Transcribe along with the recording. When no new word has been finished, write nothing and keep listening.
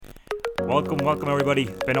Welcome everybody.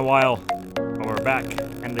 It's been a while, but we're back.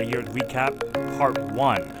 End of the year recap, part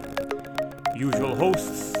 1. Usual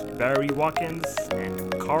hosts, Barry Watkins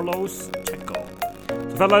and Carlos Checo.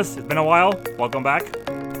 So fellas, it's been a while. Welcome back.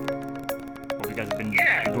 Hope you guys have been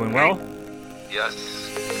doing well. Yes,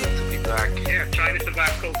 good to be back. Yeah, trying to survive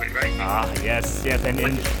COVID, right? Yes. And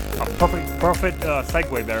in a perfect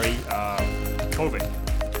segue, Barry, COVID.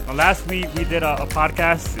 Now, last week we did a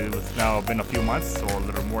podcast. It was now been a few months, or a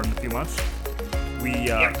little more than a few months.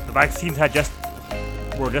 The vaccines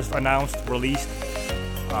were just announced, released.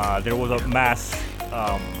 There was a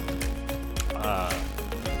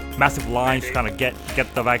massive lines to kind of get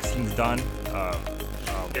the vaccines done.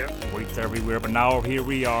 Waits everywhere, but now here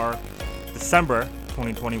we are, December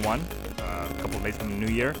 2021, a couple of days from the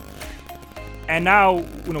new year. And now,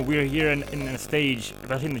 we're here in a stage,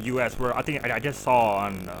 especially in the U.S., where I think I just saw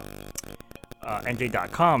on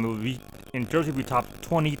NJ.com, in Jersey we topped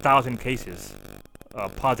 20,000 cases,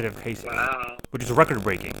 positive cases, Wow. which is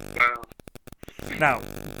record-breaking. Wow. Now,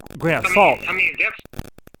 grain of salt. How many deaths?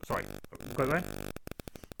 Sorry, go ahead.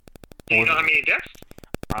 Do you know how many deaths?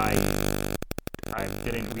 I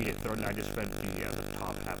didn't read it thoroughly. I just read the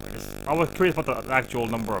top half. I was curious about the actual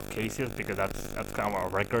number of cases because that's kind of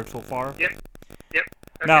a record so far. Yep.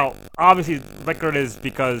 Okay. Now, obviously, record is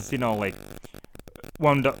because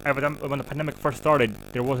when the pandemic first started,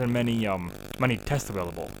 there wasn't many tests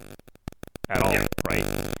available at all, right?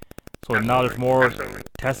 So now there's more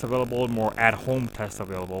tests available, more at-home tests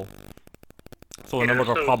available. So the numbers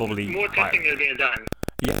are probably more testing higher. is being done.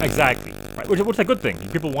 Yeah, exactly. Right. Which is a good thing.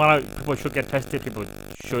 People should get tested. People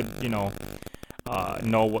should,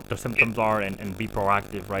 know what the symptoms are and be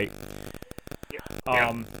proactive, right?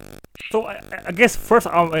 So I guess first,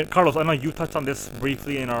 Carlos, I know you touched on this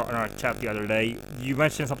briefly in our chat the other day. You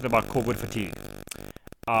mentioned something about COVID fatigue.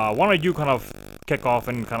 Why don't you kind of kick off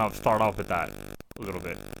and kind of start off with that a little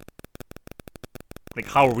bit? Like,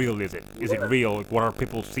 how real is it? Is it real? Like, what are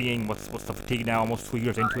people seeing? What's the fatigue now? Almost 2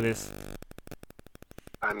 years into this.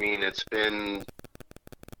 I mean, it's been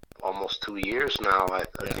almost 2 years now. I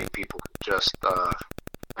think people just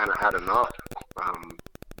kind of had enough.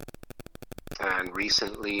 And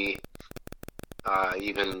recently,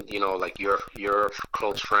 even, like your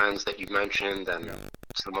close friends that you mentioned and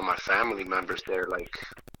some of my family members, they're like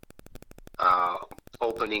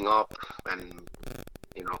opening up and,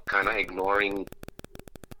 kind of ignoring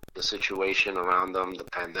the situation around them, the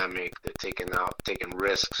pandemic. They're taking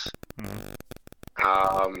risks. Mm-hmm.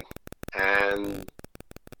 And,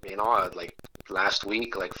 like last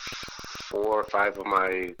week, like 4 or 5 of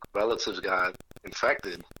my relatives got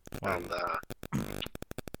infected. Wow. And,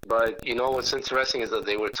 but, what's interesting is that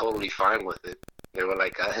they were totally fine with it. They were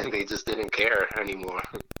like, they just didn't care anymore.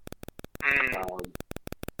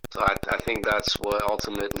 So I think that's what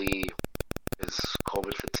ultimately is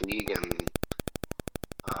COVID fatigue, and,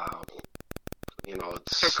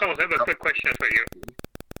 it's... So, Carlos, I have a quick question for you.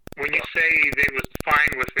 When you say they was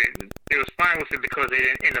fine with it because they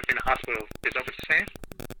didn't end up in the hospital, is that what you're saying?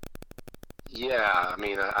 Yeah, I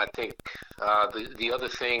mean, I think the other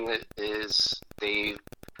thing is they,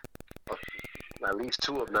 at least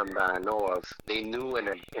 2 of them that I know of, they knew in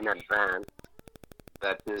advance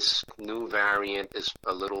that this new variant is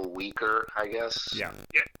a little weaker, I guess. Yeah.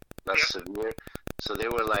 Less severe. So they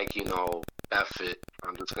were like, F it.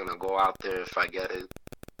 I'm just going to go out there if I get it.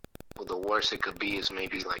 Well, the worst it could be is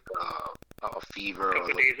maybe like a fever or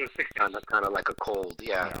kind of like a cold.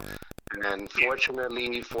 Yeah. And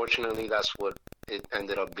fortunately, that's what it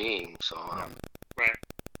ended up being. So, right.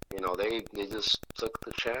 They just took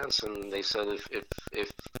the chance, and they said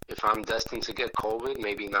if I'm destined to get COVID,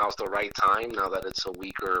 maybe now's the right time. Now that it's a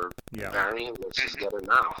weaker variant, let's just get it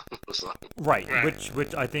now. So, right.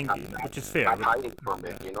 Which I think which is fair. I'm hiding from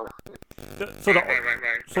it,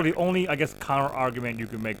 So the only, I guess, counter argument you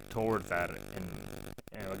can make towards that, and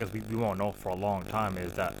I guess we won't know for a long time,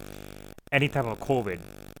 is that any type of COVID,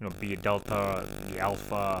 be it Delta, the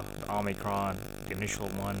Alpha, the Omicron, the initial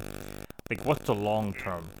one, like, what's the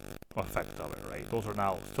long-term effect of it, right? Those are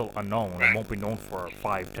now still unknown and won't be known for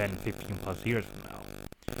 5, 10, 15 plus years from now.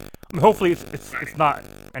 I mean, hopefully it's not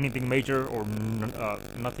anything major or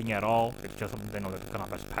nothing at all. It's just something that kind of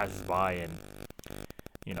just passes by, and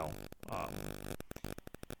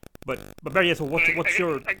But Barry, so what's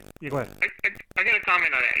your? Go ahead. I got a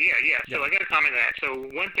comment on that. Yeah. So I got a comment on that. So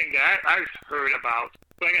one thing that I've heard about,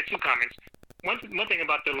 I got 2 comments. One thing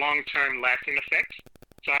about the long-term lasting effects.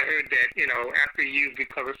 So I heard that after you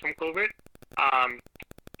recover from COVID,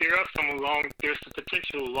 there's some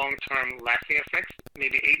potential long-term lasting effects.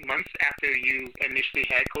 Maybe 8 months after you initially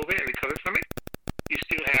had COVID and recovered from it, you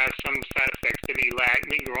still have some side effects that may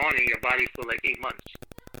linger on in your body for like 8 months.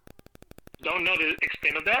 Don't know the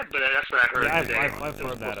extent of that, but that's what I heard today. I've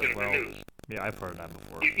heard that as well. Yeah, I've heard that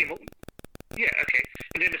before. Yeah, okay.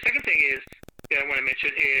 And then the second thing is that I want to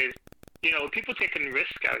mention is, people taking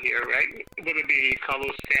risks out here, right? Whether it be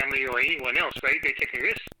Carlos' family or anyone else, right? They're taking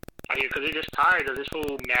risks out here because they're just tired of this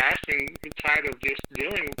whole mask and tired of just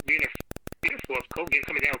being fearful of COVID,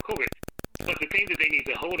 coming down with COVID. But the thing that they need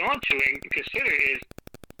to hold on to and consider is,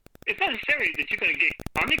 it's not necessarily that you're going to get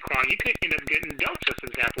Omicron. You could end up getting Delta, for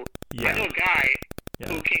example. Yeah. I know a guy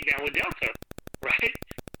who came down with Delta, right?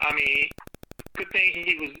 I mean, good thing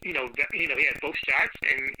he was, he had both shots,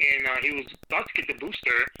 and he was about to get the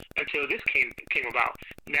booster until this came about.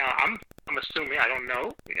 Now, I'm assuming, I don't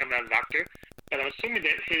know, I'm not a doctor, but I'm assuming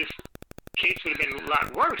that his case would have been a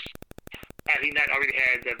lot worse had he not already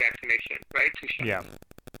had the vaccination, right? 2 shots. Yeah.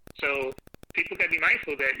 So people got to be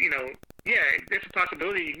mindful that, there's a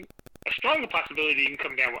possibility, a stronger possibility you can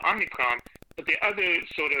come down with Omicron, but there are other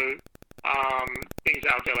sort of things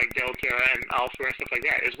out there like Delta and Alpha and stuff like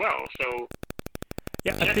that as well. So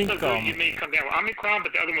yeah, I think you may come down with Omicron,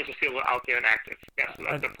 but the other ones are still out there and active. That's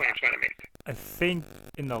the point I'm trying to make. I think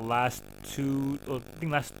in the last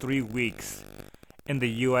 3 weeks in the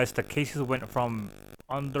U.S., the cases went from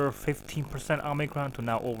under 15% Omicron to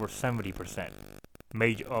now over 70%.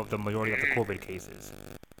 Of the majority of the COVID cases.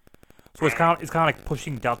 So it's kind of like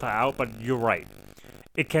pushing Delta out, but you're right.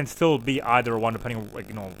 It can still be either one, depending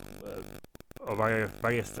on a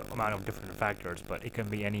various amount of different factors, but it can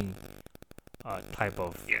be any type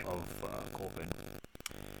of COVID.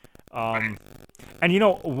 And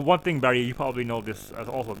one thing, Barry, you probably know this as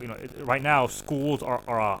also. Right now schools are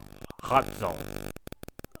a hot zone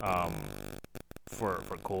for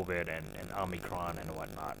COVID and Omicron and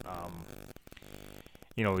whatnot.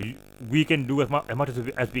 We can do as much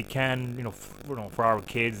as we can, for our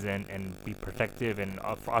kids and be protective, and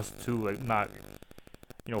for us to not,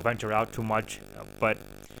 venture out too much. But,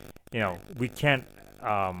 we can't,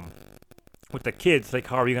 with the kids, like,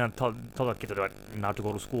 how are we going to tell the kids not to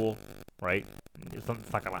go to school, right? It's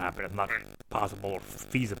not going to happen. It's not possible or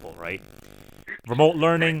feasible, right? Remote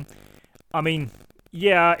learning, I mean,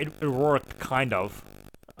 yeah, it worked kind of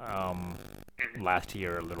last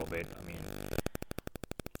year a little bit. I mean,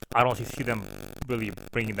 I don't see them really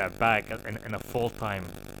bringing that back in a full-time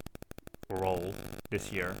role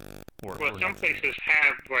this year. Well, some places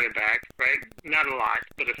have brought it back, right? Not a lot,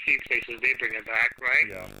 but a few places they bring it back, right?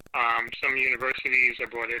 Yeah. Some universities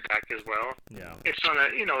have brought it back as well. Yeah. It's on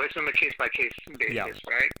a case-by-case basis,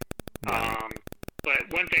 right? Yeah.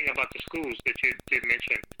 But one thing about the schools that you did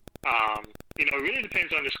mention, it really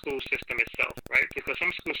depends on the school system itself, right? Because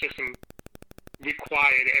some school systems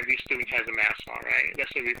require that every student has a mask on, right? That's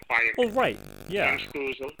a requirement. Oh, right. Yeah. Some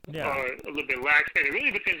schools are a little bit lax, and it really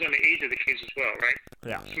depends on the age of the kids as well, right?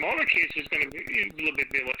 Yeah. Smaller kids is going to be a little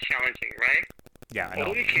bit more challenging, right? Yeah, I know.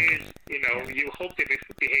 Older kids, you hope that they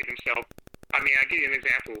behave themselves. I mean, I'll give you an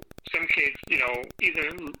example. Some kids,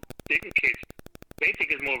 even bigger kids, they think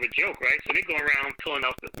it's more of a joke, right? So they go around pulling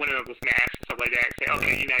off one of those masks and stuff like that and say,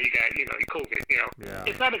 okay, now you got, your COVID, Yeah.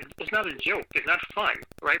 It's not a joke. It's not fun,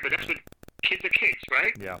 right? But that's what kids are kids,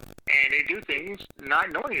 right? Yeah. And they do things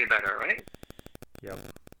not knowing any better, right? Yep.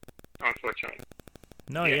 Unfortunately.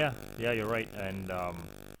 No, yeah, you're right, and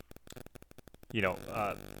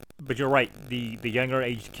but you're right. The younger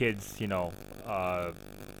age kids,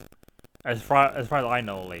 as far as I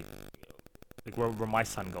know, like where my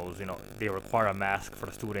son goes, they require a mask for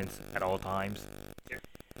the students at all times. Yeah.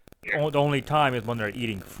 The only time is when they're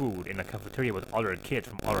eating food in the cafeteria with other kids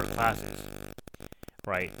from other classes,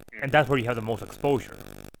 right? And that's where you have the most exposure,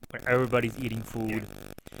 when everybody's eating food,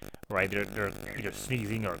 right? They're either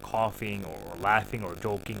sneezing or coughing or laughing or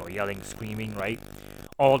joking or yelling, screaming, right?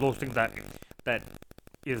 All those things that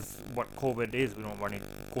is what COVID is. When it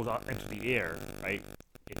goes out into the air, right?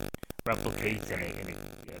 It replicates and it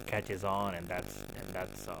catches on, and that's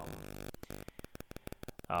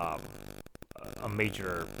a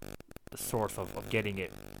major source of getting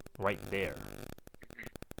it right there.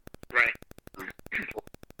 Right.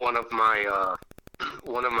 One of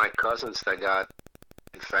my cousins that got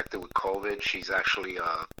infected with COVID, she's actually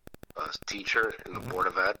a teacher in the Board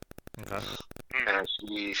of Ed. Okay. And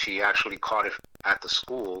she actually caught it at the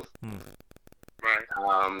school. Right.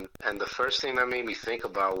 And the first thing that made me think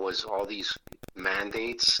about was all these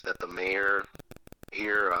mandates that the mayor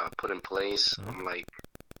here put in place. I'm like,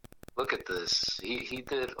 look at this. He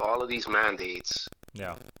did all of these mandates.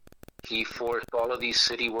 Yeah. He forced all of these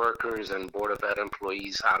city workers and Board of Ed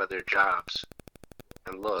employees out of their jobs.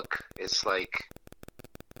 And look, it's like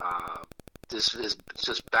this is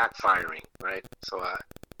just backfiring, right? So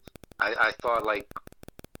I thought, like,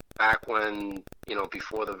 back when,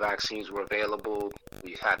 before the vaccines were available,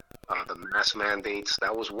 we had the mask mandates.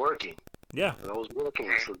 That was working. Yeah. That was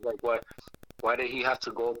working. So like, why did he have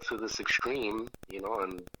to go to this extreme,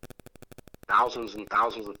 and thousands and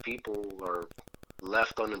thousands of people are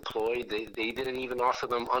left unemployed. They didn't even offer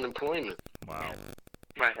them unemployment. Wow.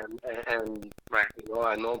 Right. And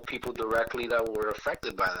I know people directly that were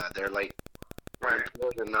affected by that. They're like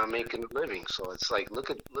unemployed and not making a living. So it's like,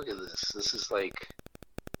 look at this. This is like,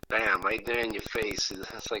 bam, right there in your face.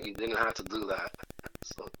 It's like you didn't have to do that.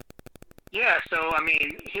 So. Yeah. So I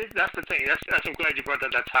mean, that's the thing. That's I'm glad you brought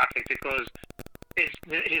up that topic, because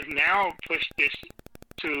it's now pushed this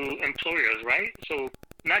to employers, right? So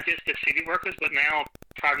not just the city workers, but now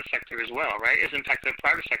private sector as well, right? It's impacted the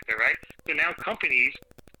private sector, right? So now companies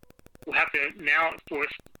will have to now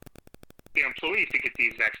force the employees to get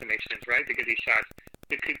these vaccinations, right? To get these shots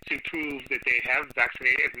to prove that they have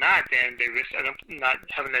vaccinated. If not, then they risk not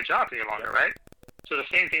having their jobs any longer, right? So the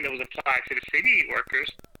same thing that was applied to the city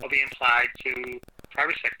workers will be applied to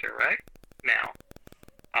private sector, right? Now.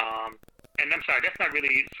 And I'm sorry, that's not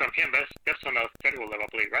really from him. That's on a federal level, I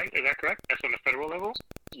believe, right? Is that correct? That's on the federal level?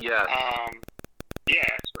 Yeah. Yeah.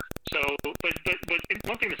 So, but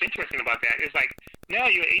one thing that's interesting about that is, like, now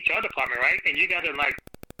you're an HR department, right? And you got to, like,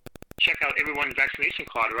 check out everyone's vaccination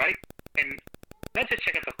card, right? And not just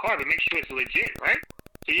check out the card, but make sure it's legit, right?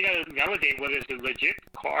 So you got to validate whether it's a legit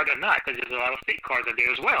card or not, because there's a lot of fake cards out there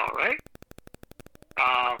as well, right?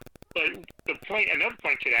 But another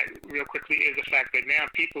point to that, real quickly, is the fact that now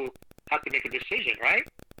people have to make a decision, right?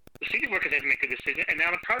 The city workers have to make a decision, and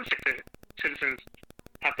now the private sector citizens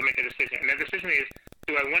have to make a decision. And the decision is,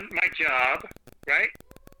 do I want my job, right?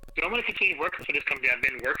 Do I want to continue working for this company I've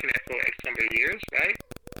been working at for X number of years, right?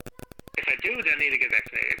 If I do, then I need to get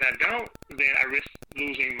vaccinated. If I don't, then I risk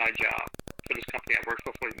losing my job for this company I've worked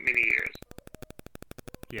for many years.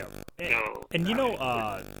 Yeah. And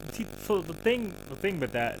see, so the thing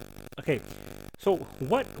with that, okay, so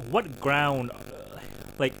what ground,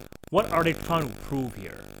 like, what are they trying to prove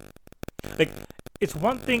here? Like, it's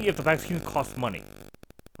one thing if the vaccine costs money,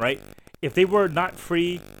 right? If they were not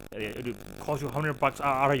free, it would cost you $100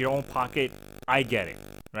 out of your own pocket, I get it,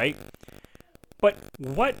 right? But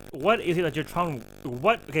what is it that you're trying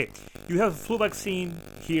to, okay, you have flu vaccine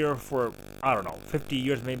here for, I don't know, 50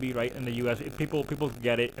 years maybe, right, in the U.S. People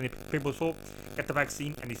get it, and people still get the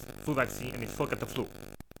vaccine, and it's flu vaccine, and they still get the flu.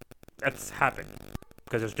 That's happened.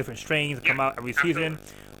 Because there's different strains that come out every season,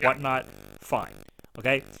 whatnot, fine,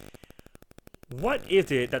 okay? What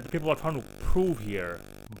is it that the people are trying to prove here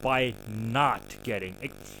by not getting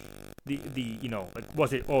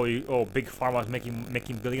was it big pharma is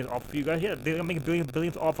making billions off of you guys? Yeah, they're making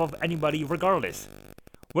billions off of anybody regardless.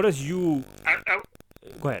 What does you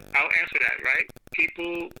go ahead? I'll answer that, right?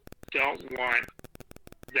 People don't want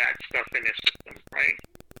that stuff in their system, right?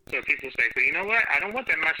 So people say, so you know what? I don't want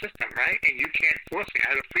that in my system, right? And you can't force me. I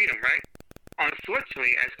have a freedom, right?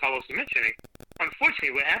 Unfortunately, as Carlos was mentioning,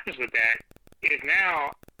 what happens with that is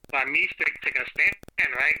now, by me taking a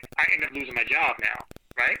stand, right, I end up losing my job now,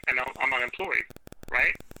 right? And I'm unemployed,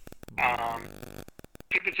 right?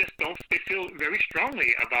 People just they feel very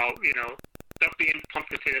strongly about, stuff being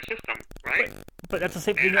pumped into the system, right? But that's the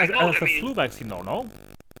same thing as the flu vaccine, though, no?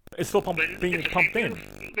 It's still being pumped in.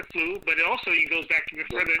 The flu, but it also goes back even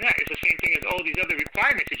further than that. It's the same thing as all these other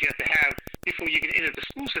requirements that you have to have before you can enter the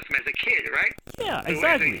school system as a kid, right? Yeah, so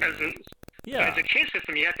exactly. As a kid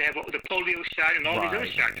system, you have to have the polio shot and all these other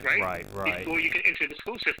shots, right? Right. Before you can enter the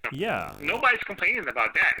school system. Yeah. Nobody's complaining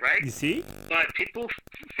about that, right? You see? But people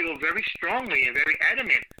feel very strongly and very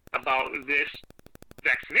adamant about this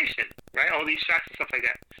vaccination, right? All these shots and stuff like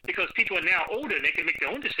that. Because people are now older and they can make their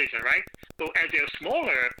own decision, right? So as they're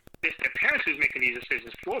smaller, it's their parents who's making these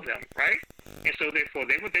decisions for them, right? And so therefore,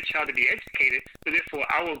 they want their child to be educated. So therefore,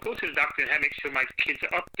 I will go to the doctor and make sure my kids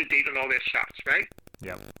are up to date on all their shots, right?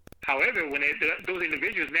 Yep. However, when those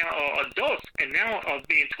individuals now are adults and now are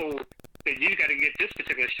being told that you got to get this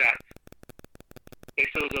particular shot, they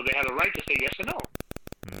feel as though they have a right to say yes or no.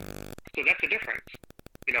 So that's the difference.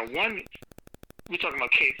 One, we're talking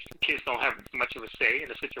about kids. Kids don't have much of a say in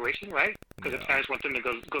the situation, right? Because the parents want them to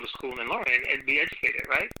go to school and learn and be educated,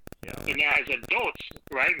 right? Yeah. So now, as adults,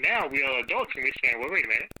 right now, we are adults and we're saying, well, wait a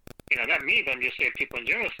minute. Not me, but I'm just saying people in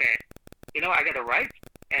general saying, I got a right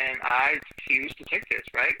and I refuse to take this,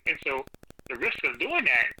 right? And so the risk of doing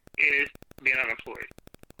that is being unemployed.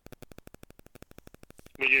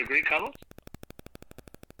 Would you agree, Carlos?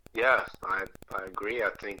 Yeah, I agree. I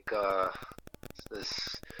think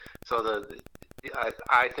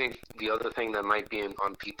I think the other thing that might be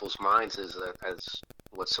on people's minds is that, as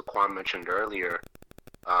what Saquon mentioned earlier,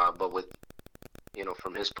 but with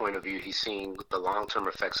from his point of view, he's seeing the long-term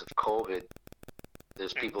effects of COVID.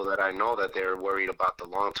 There's people that I know that they're worried about the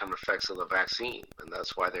long-term effects of the vaccine, and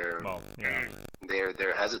that's why they're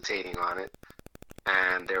hesitating on it.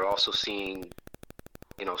 And they're also seeing,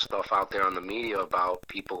 stuff out there on the media about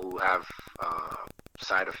people who have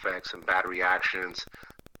side effects and bad reactions.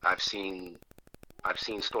 I've seen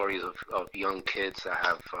stories of young kids that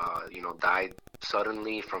have died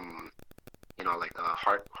suddenly from like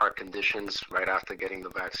heart conditions right after getting the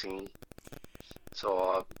vaccine.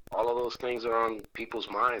 So all of those things are on people's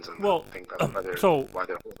minds, and I think that's why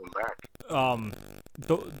they're holding back.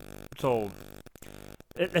 So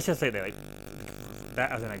let's just say that, like,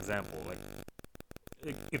 that as an example, like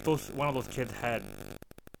if one of those kids had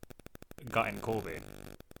gotten COVID,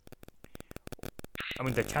 I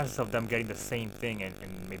mean, the chances of them getting the same thing and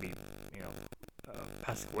maybe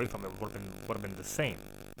passing away from it would have been the same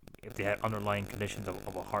if they had underlying conditions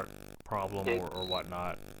of a heart problem or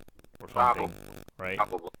whatnot or something, right?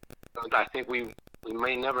 Probably. I think we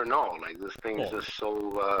may never know. Like, this thing is just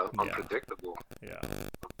so unpredictable. Yeah.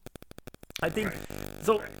 I think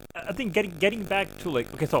so. I think getting back to,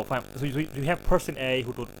 like, okay, so fine. So you have person A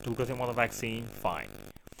who doesn't want the vaccine. Fine.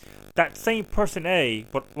 That same person A,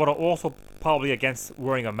 but are also probably against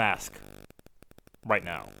wearing a mask right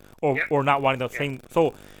now, or not wanting the same.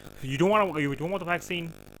 So you don't want the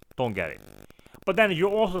vaccine, don't get it. But then you're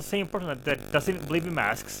also the same person that doesn't believe in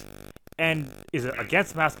masks and is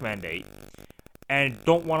against mask mandate and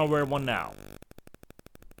don't want to wear one now.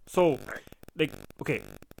 So, like, okay.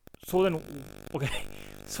 So then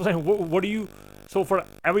what do you? So for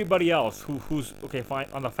everybody else who's okay, fine,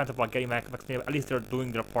 on the fence about getting vaccinated, at least they're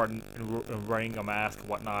doing their part in wearing a mask and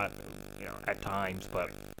whatnot, at times.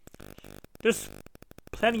 But there's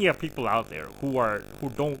plenty of people out there who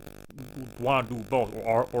don't want to do both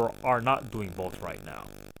or are not doing both right now,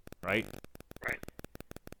 right? Right.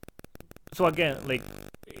 So again, like,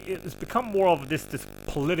 it's become more of this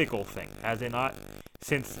political thing, has it not?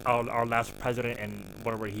 Since our last president and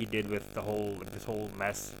whatever he did with this whole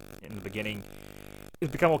mess in the beginning,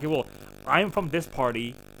 it's become, okay, well, I'm from this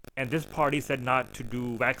party, and this party said not to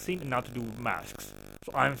do vaccine and not to do masks,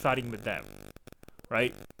 so I'm siding with them,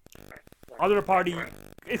 right? Other party,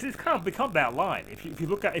 it's kind of become that line. If you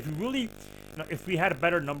look at, if you really, if we had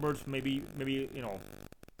better numbers, maybe we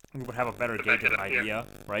would have a better gauge of an idea,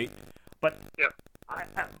 right? But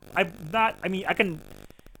I'm not. I mean,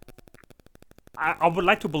 I would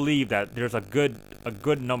like to believe that there's a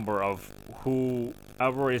good number of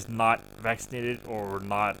whoever is not vaccinated or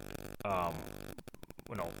not, a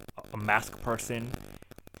mask person,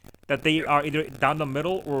 that they are either down the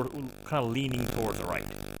middle or kind of leaning towards the right,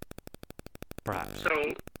 perhaps.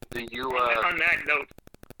 So, do you on that note,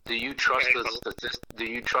 do you trust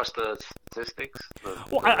the statistics?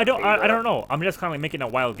 Well, I don't know. I'm just kind of like making a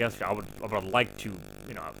wild guess here. I would like to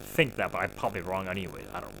think that, but I'm probably wrong anyway.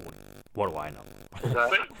 I don't know. What do I know?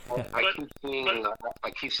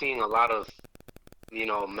 I keep seeing a lot of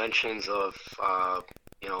mentions of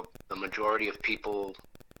the majority of people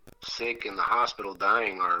sick in the hospital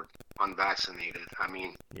dying are unvaccinated. I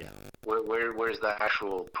mean, where's the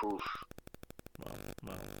actual proof? Well.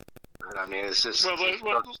 I mean, it's just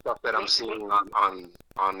stuff that I'm seeing on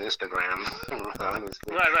Instagram.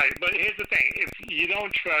 Right. But here's the thing: if you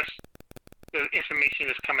don't trust the information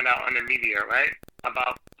that's coming out on the media, right,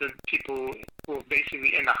 about the people who are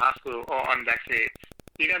basically in the hospital or unvaccinated,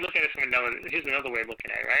 you gotta look at it from here's another way of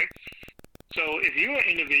looking at it, right? So if you're an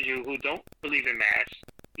individual who don't believe in masks,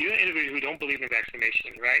 you're an individual who don't believe in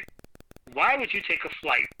vaccination, right? Why would you take a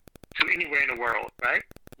flight to anywhere in the world, right?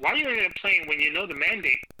 Why are you in a plane when you know the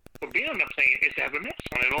mandate for being on the plane is to have a mask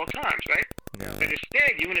on at all times, right? Yeah. But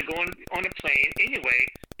instead, you're going to go on the plane anyway,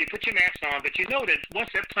 you put your mask on, but you know that once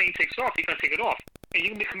that plane takes off, you're going to take it off. And you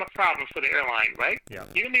can become a problem for the airline, right? Yeah.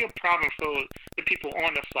 You're going to be a problem for the people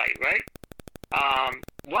on the flight, right?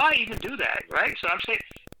 Why even do that, right? So I'm saying,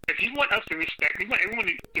 if you want us to respect, you want everyone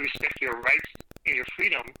to respect your rights and your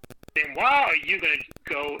freedom, then why are you going to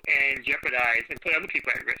go and jeopardize and put other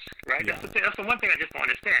people at risk, right? Yeah. That's the one thing I just don't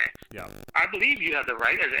understand. Yeah. I believe you have the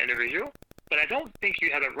right as an individual, but I don't think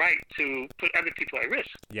you have the right to put other people at risk.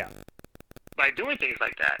 Yeah. By doing things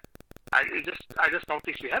like that. I just don't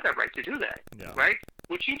think you have that right to do that. Yeah. Right?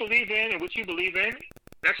 What you believe in and what you believe in,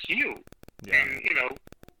 that's you. Yeah. And,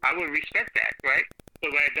 I would respect that, right?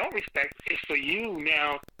 But what I don't respect is for you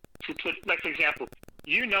now to put, like, for example,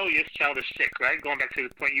 your child is sick, right? Going back to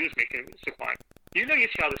the point you was making, Saquon. You know your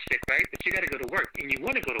child is sick, right? But you got to go to work, and you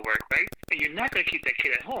want to go to work, right? And you're not going to keep that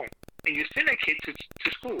kid at home. And you send that kid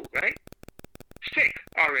to school, right? Sick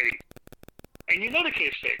already. And you know the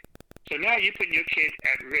kid's sick. So now you're putting your kid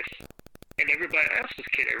at risk. and everybody else's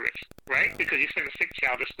kid at risk, right? Because you send a sick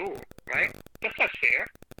child to school, right? That's not fair.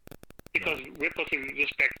 Because we're supposed to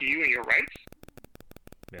respect you and your rights.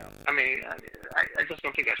 Yeah. I mean, I just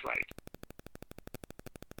don't think that's right.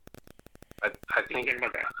 I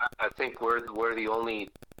think we're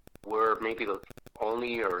maybe the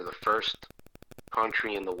only or the first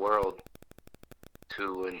country in the world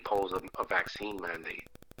to impose a vaccine mandate.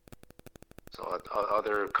 So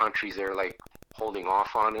other countries, they're like holding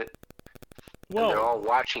off on it. Well, and they're all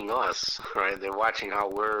watching us, right? They're watching how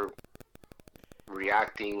we're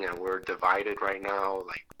reacting, and we're divided right now,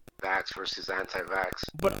 like vax versus anti-vax.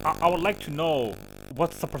 But I would like to know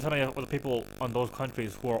what's the percentage of the people on those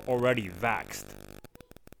countries who are already vaxxed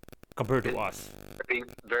compared to us? Very,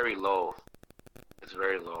 very low. It's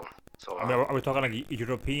very low. So I mean, are we talking like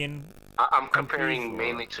European? I'm comparing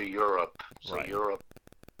mainly to Europe. So right.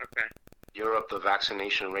 Europe, the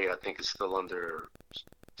vaccination rate I think is still under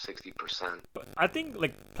 60%. But I think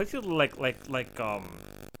like places like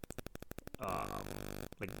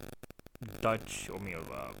Dutch,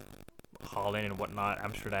 Holland and whatnot,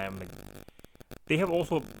 Amsterdam, like they have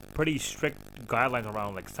also pretty strict guidelines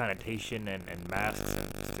around like sanitation and masks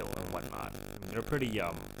still and whatnot. I mean, they're pretty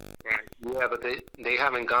Yeah, but they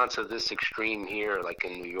haven't gone to this extreme here, like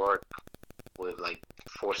in New York, with like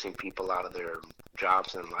forcing people out of their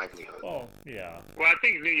jobs and livelihood. Oh, yeah. Well, I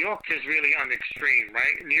think New York is really on the extreme,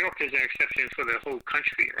 right? New York is an exception for the whole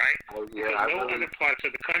country, right? Oh, yeah. No other parts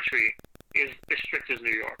of the country is as strict as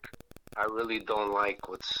New York. I really don't like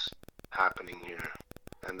what's happening here.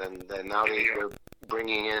 And then now they're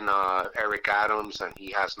bringing in Eric Adams, and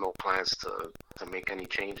he has no plans to make any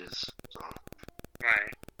changes. So.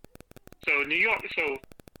 Right. So New York. So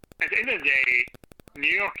at the end of the day, New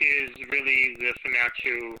York is really the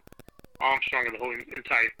financial Armstrong of the whole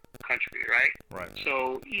entire country, right? Right.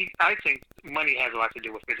 So I think money has a lot to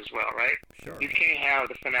do with it as well, right? Sure. You can't have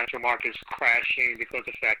the financial markets crashing because of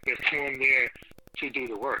the fact there's no one there to do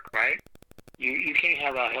the work, right? You can't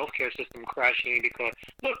have our healthcare system crashing because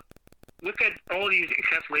look at all these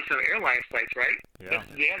cancellations of airline flights, right? Yeah.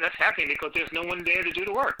 That's happening because there's no one there to do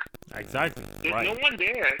the work. Exactly. There's no one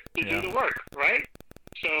there to do the work, right?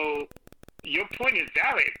 So your point is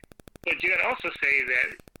valid, but you got to also say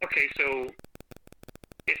that, okay, so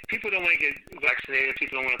if people don't want to get vaccinated,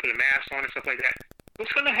 people don't want to put a mask on and stuff like that,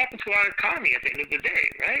 what's going to happen to our economy at the end of the day,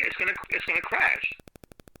 right? It's going to crash.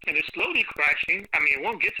 And it's slowly crashing. I mean, it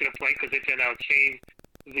won't get to the point because they can now change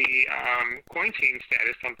the quarantine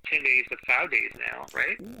status from 10 days to 5 days now,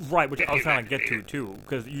 right? Right, which I was trying to get to, too,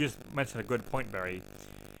 because you just mentioned a good point, Barry.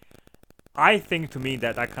 I think, to me,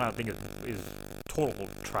 that kind of thing is total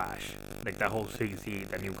trash. Like, that whole CDC,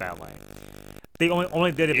 that new guideline. They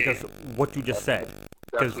only did it because what you just said.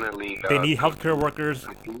 Because they need healthcare workers,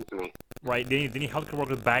 right? They need healthcare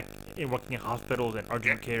workers back working in hospitals and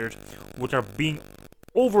urgent cares, which are being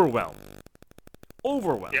overwhelmed,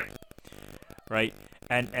 right?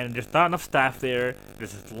 And there's not enough staff there.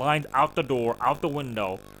 There's just lines out the door, out the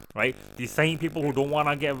window, right? These same people who don't want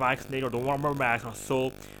to get vaccinated or don't want to wear masks are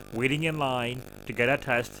still waiting in line to get a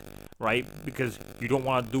test, right? Because you don't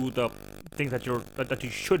want to do the things that you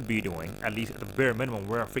should be doing, at least at the bare minimum,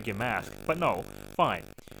 wear a freaking mask. But no, fine,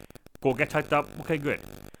 go get checked up. Okay, good.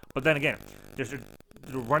 But then again, they're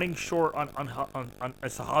running short on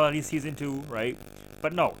it's a holiday season too, right?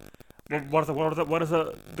 But no, what does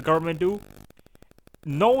the government do?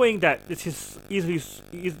 Knowing that this is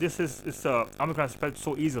Omicron spread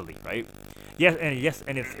so easily, right? Yes,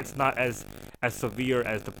 and it's not as severe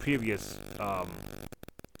as the previous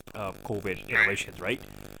COVID iterations, right?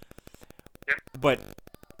 But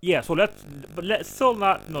yeah, so let's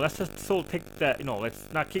just still take that,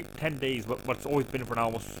 let's not keep 10 days, but what's always been for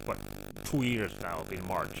almost 2 years now, in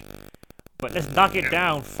March. But let's knock it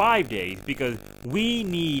down 5 days because we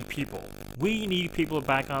need people. We need people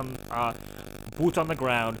back on boots on the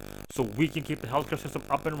ground so we can keep the healthcare system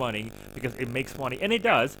up and running because it makes money, and it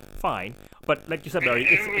does. Fine, but like you said, Barry,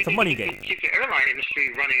 it's a money game. Keep the airline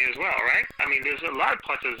industry running as well, right? I mean, there's a lot of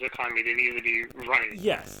parts of the economy that need to be running.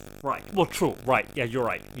 Yes, right. Well, true, right? Yeah, you're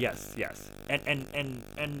right. Yes, and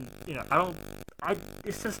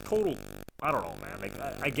it's just total. I don't know, man. Like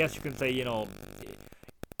I guess you can say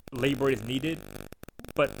labor is needed,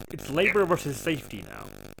 but it's labor versus safety now,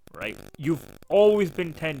 right? You've always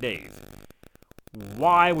been 10 days.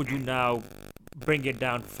 Why would you now bring it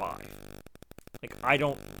down to 5? Like I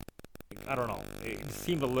don't know. It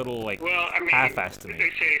seemed a little half-assed to me. They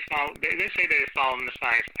say they're following the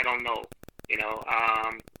science. I don't know.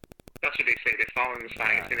 That's what they say. They're following the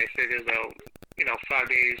science, and they say there's 5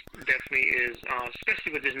 days definitely is,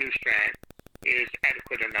 especially with this new strand. is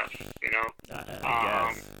adequate enough,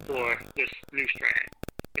 for this new strand.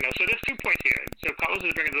 So there's 2 points here. So Carlos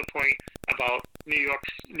is bringing to the point about New York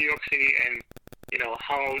City, and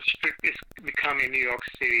how strict it's become in New York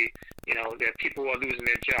City. That people are losing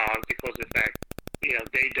their jobs because of the fact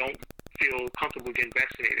they don't feel comfortable getting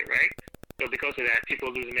vaccinated, right? So because of that, people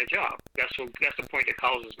are losing their job. That's the point that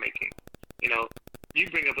Carlos is making. You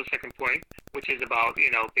bring up a second point, which is about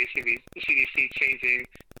basically the CDC changing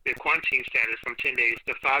the quarantine status from 10 days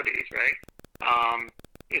to 5 days, right?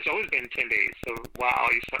 It's always been 10 days. So why all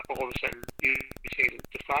of a sudden you change it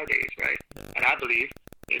to 5 days, right? And I believe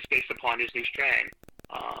it's based upon this new strand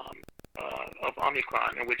of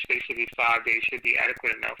Omicron, in which basically 5 days should be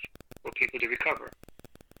adequate enough for people to recover.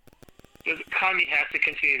 The economy has to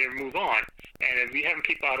continue to move on, and if we having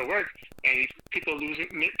people out of work and people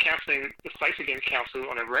canceling the flights again canceled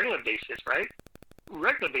on a regular basis, right?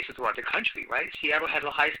 Regular basis throughout the country, right? Seattle has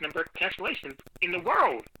the highest number of cancellations in the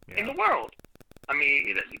world. Yeah. In the world. I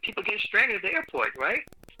mean, people get stranded at the airport, right?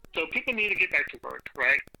 So people need to get back to work,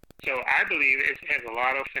 right? So I believe it has a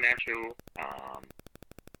lot of financial,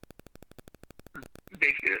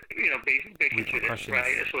 baked into this,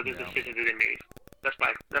 right? That's what the decisions that they made. That's what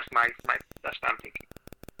I'm thinking.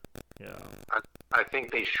 Yeah. I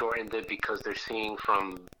think they shortened it because they're seeing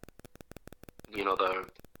from, the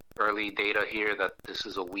early data here that this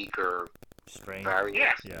is a weaker strain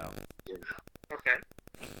variant. Yeah. Yeah. Okay.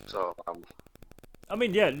 So, I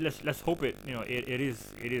mean, yeah. Let's hope it. It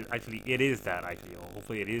is that actually.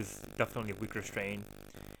 Hopefully, it is definitely a weaker strain.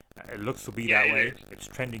 It looks to be that way. It's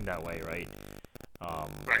trending that way, right?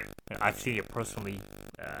 Right. I've seen it personally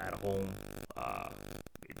at home.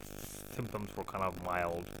 Its symptoms were kind of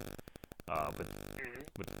mild with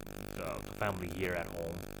the family here at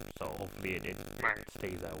home. So hopefully it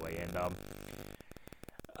stays that way. And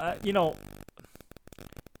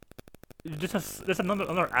there's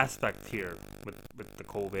another aspect here with the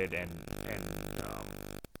COVID and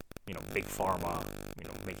big pharma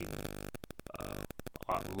making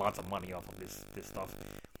lots of money off of this stuff.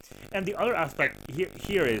 And the other aspect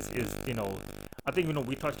here is I think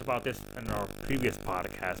we touched about this in our previous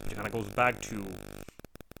podcast, which kind of goes back to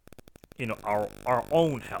our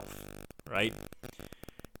own health, right?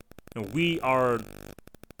 We are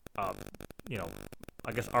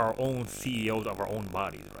I guess our own CEOs of our own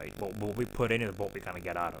bodies, right? What we put in is what we kind of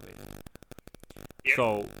get out of it. Yep.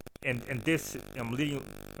 So, and this, I'm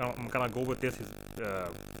gonna go with this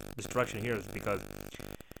direction here is because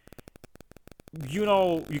you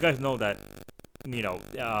guys know that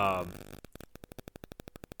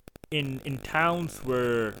in towns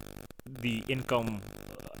where the income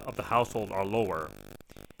of the household are lower,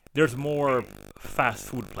 there's more fast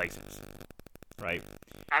food places, right?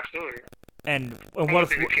 Absolutely. And what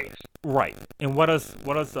does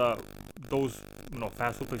those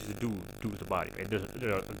fast food places do to the body? Right?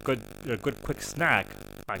 They're a good quick snack,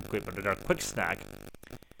 not good, but they're a quick snack.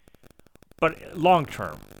 But long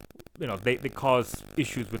term, they cause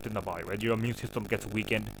issues within the body, right? Your immune system gets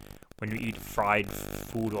weakened when you eat fried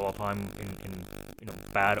food all the time in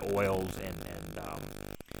bad oils and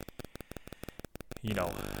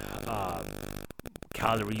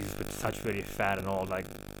calories with saturated fat and all like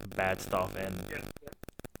bad stuff. And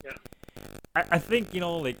I think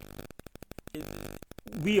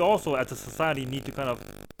we also as a society need to kind of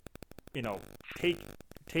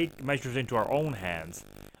take measures into our own hands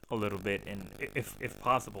a little bit, and if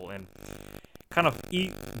possible, and kind of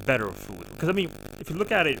eat better food. Because I mean, if you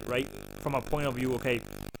look at it right from a point of view, okay,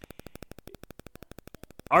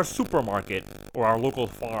 our supermarket or our local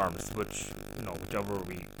farms, whichever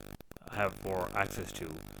we have more access to,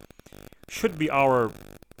 should be our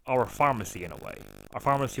pharmacy in a way, our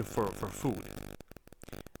pharmacy for food.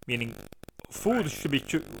 Meaning, food should be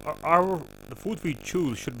the foods we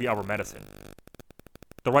choose should be our medicine.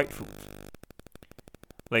 The right foods.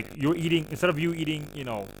 Like you're eating, instead of you eating,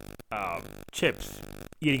 chips,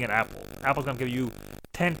 eating an apple. Apple's gonna give you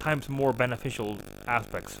 10 times more beneficial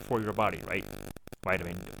aspects for your body, right?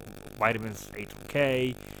 Vitamins A to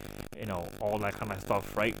K, all that kind of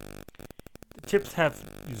stuff, right? Chips have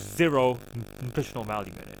zero nutritional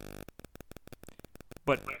value in it.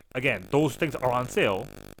 But again, those things are on sale,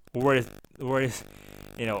 whereas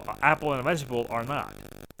apple and vegetable are not.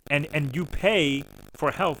 And you pay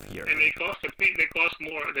for health here. And they cost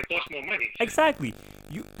more money. Exactly.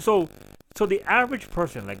 So the average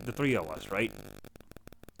person, like the three of us, right?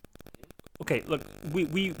 Okay, look,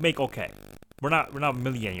 we make okay. We're not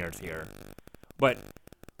millionaires here. But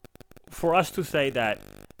for us to say that,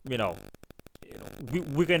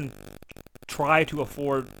 we can try to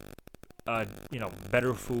afford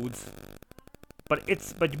better foods, but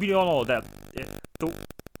we all know that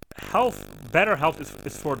better health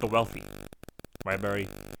is for the wealthy, right, Barry?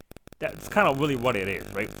 That's kind of really what it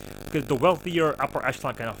is, right? Because the wealthier upper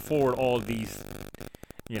echelon can afford all these,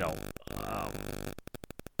 you know,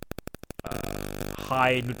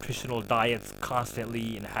 high nutritional diets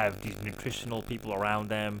constantly and have these nutritional people around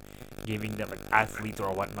them, giving them like athletes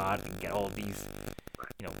or whatnot, and get all these,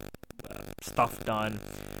 you know, stuff done.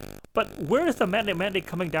 But where is the mandate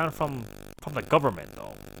coming down from the government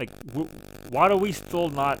though? Like, why do we still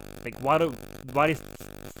not like? Why is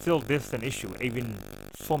still this an issue even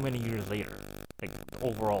so many years later? Like the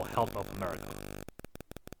overall health of America.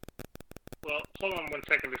 Well, hold on 1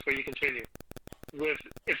 second before you continue.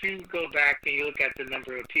 If you go back and you look at the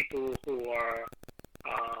number of people who are,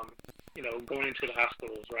 going into the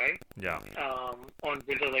hospitals, right? Yeah. On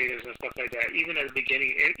ventilators and stuff like that. Even at the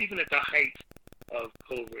beginning, even at the height of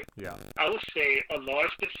COVID. Yeah. I would say a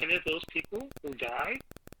large percentage of those people who died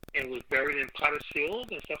and was buried in potter's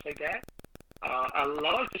fields and stuff like that, a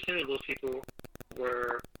large percentage of those people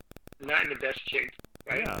were not in the best shape,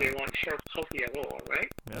 right? Yeah. They weren't healthy at all, right?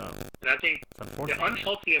 Yeah. And I think the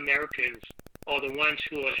unhealthy Americans are the ones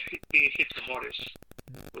who are being hit the hardest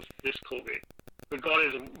with this COVID,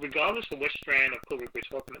 regardless of what strand of COVID we're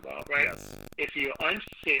talking about, right? Yes. If you're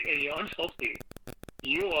unfit and you're unhealthy,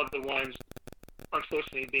 you are the ones,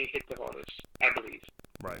 unfortunately, being hit the hardest, I believe.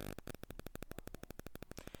 Right.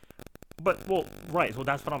 But right. So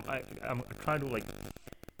that's what I'm trying to like.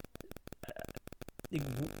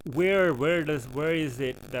 Where is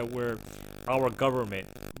it that our government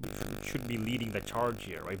should be leading the charge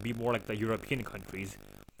here, right? Be more like the European countries,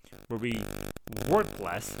 where we work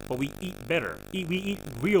less but we eat better. We eat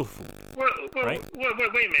real food. Well, right? Wait a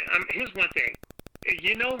minute. Here's one thing.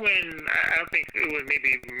 You know, when I don't think it was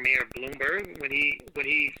maybe Mayor Bloomberg when he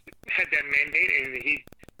had that mandate and he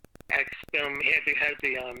asked them, he had to have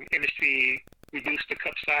the industry reduce the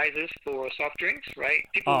cup sizes for soft drinks, right?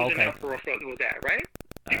 People was in uproar with that, right?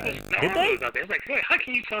 People did they? About that. It's like, hey, how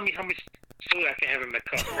can you tell me how much soda I can have in my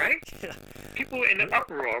cup, right? Yeah. People were in the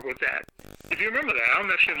uproar with that. If you remember that, I'm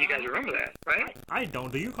not sure if you guys remember that, right? I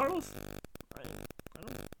don't. Do you, Carlos? I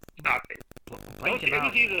don't. Stop it.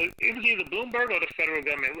 It was either Bloomberg or the federal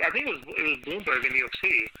government. I think it was Bloomberg in New York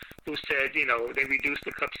City who said, they reduced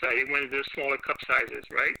the cup size. They went to smaller cup sizes,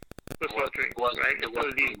 right? For soft drinks, right? It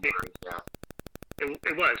was these big. Yeah.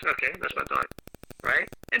 It was okay. That's what I thought, right?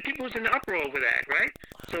 And people was in the uproar over that, right?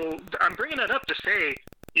 So I'm bringing that up to say,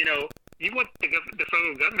 you want the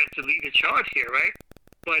federal government to lead the charge here, right?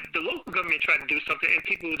 But the local government tried to do something, and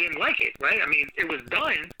people didn't like it, right? I mean, it was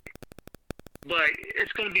done. But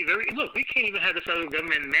it's going to be look, we can't even have the federal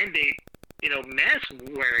government mandate, mask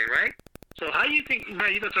wearing, right? So how do you think, you're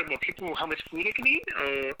going to talk about people, how much food they can eat?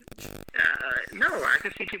 No, I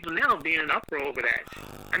can see people now being in uproar over that.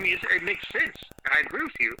 I mean, it makes sense. I agree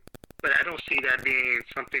with you. But I don't see that being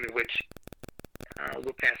something which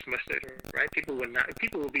will pass muster, right? People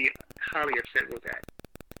will be highly upset with that.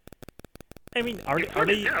 I mean, are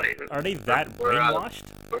they that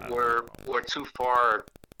brainwashed? We're too far.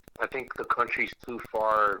 I think the country's too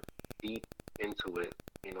far deep into it,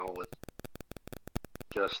 with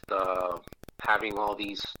just having all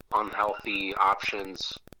these unhealthy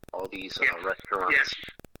options, all these restaurants.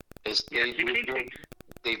 Yes.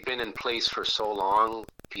 They've been in place for so long.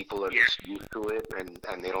 People are just used to it,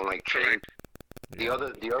 and they don't like change. The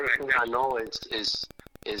other thing I know is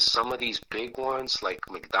some of these big ones like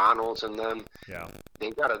McDonald's and them. Yeah.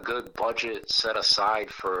 They got a good budget set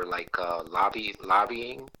aside for like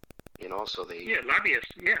lobbying. So they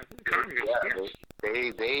lobbyists, Congress,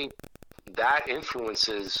 they that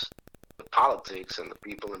influences the politics and the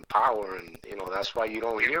people in power, and that's why you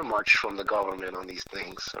don't hear much from the government on these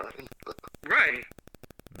things, right?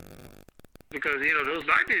 Because those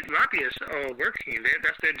lobbyists are working.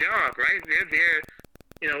 That's their job, right?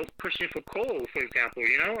 They're pushing for coal, for example.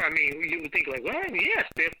 I mean, you would think like, well, yes,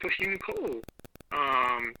 they're pushing coal.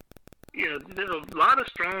 There's a lot of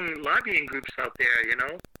strong lobbying groups out there.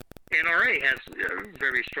 NRA has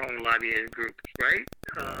very strong lobbying groups, right?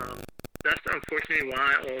 That's unfortunately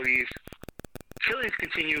why all these killings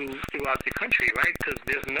continue throughout the country, right? Because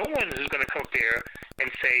there's no one who's going to come up there and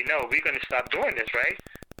say, no, we're going to stop doing this, right?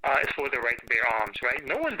 It's for the right to bear arms, right?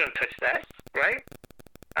 No one's going to touch that, right?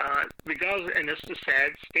 Regardless, and it's the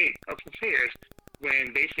sad state of affairs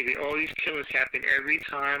when basically all these killings happen every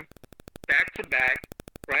time, back to back,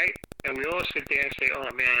 right? And we all sit there and say, oh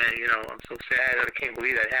man, I'm so sad, I can't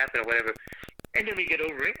believe that happened or whatever. And then we get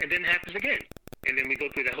over it, and then it happens again. And then we go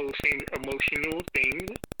through the whole same emotional thing,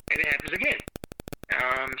 and it happens again.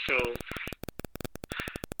 So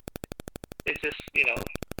it's just,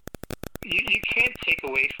 you can't take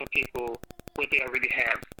away from people what they already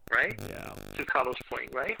have, right?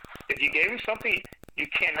 right? If you gave him something, you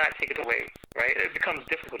cannot take it away, right? It becomes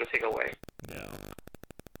difficult to take away. Yeah.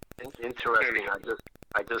 Interesting.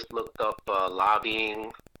 I just looked up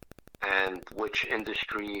lobbying and which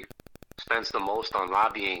industry spends the most on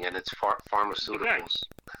lobbying, and it's pharmaceuticals.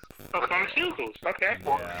 Oh, pharmaceuticals. Okay.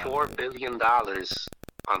 Yeah. $4 billion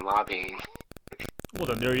on lobbying. Well,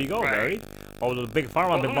 then there you go, Right. Barry. All the big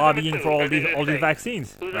pharma have been who's lobbying number for two? all That these didn't all these say.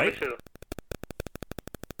 vaccines, Who's right? number two?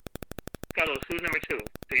 Carlos, who's number two?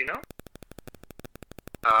 Do you know?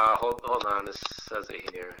 Hold on. This says it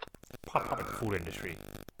here. Probably the food industry.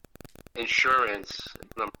 Insurance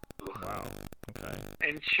number 2. Wow. Okay.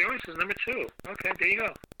 Insurance is number two. Okay, there you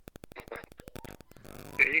go.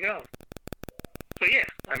 There you go. So yeah,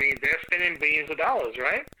 I mean they're spending billions of dollars,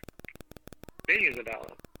 right? Billions of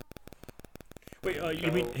dollars. Wait,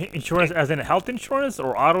 you mean insurance as in health insurance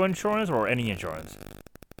or auto insurance or any insurance?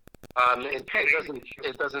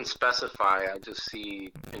 It doesn't specify. I just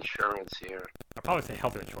see insurance here. I'd probably say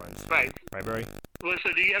health insurance. Right. Right, Barry? Well,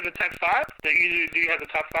 so do you have the top five? Do you have the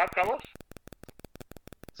top five, Carlos?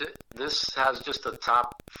 This has just the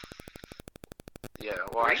top. Yeah,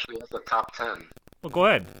 well, Right. actually, it's the top 10. Well, go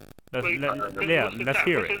ahead. What's the Let's top-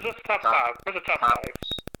 hear what's it. the top Top- five? What's the top top- five?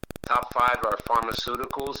 Top 5 are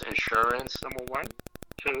pharmaceuticals, insurance, Number one,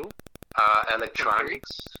 two. electronics,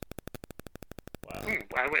 Wow.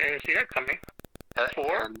 I didn't see that coming.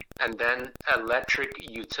 4. and then electric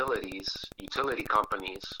utility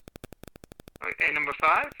companies, And number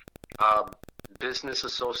 5. business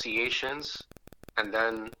associations, and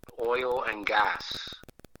then oil and gas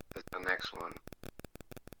is the next one.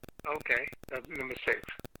 Okay, that's number 6.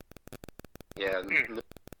 Yeah,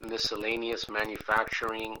 miscellaneous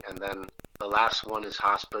manufacturing, and then the last one is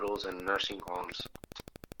hospitals and nursing homes.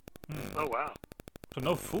 Oh wow. So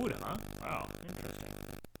no food, huh? Wow.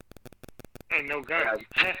 Interesting. And no guns.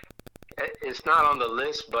 It's not on the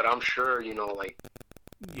list, but I'm sure, like,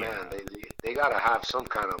 Yeah. man, they gotta have some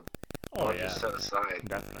kind of Oh, budget yeah. set aside.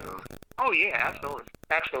 Definitely. Oh yeah, absolutely,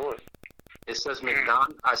 absolutely. It says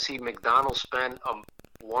I see McDonald's spent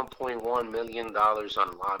 $1.1 million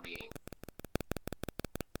on lobbying.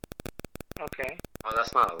 Okay, Oh,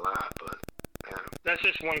 that's not a lot, but yeah. that's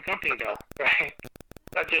just one company though, right?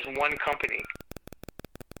 That's just one company.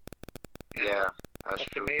 Yeah, that's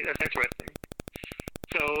true. amazing. That's interesting.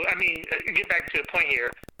 So I mean, get back to the point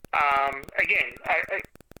here. Again,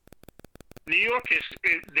 New York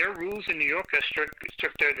their rules in New York are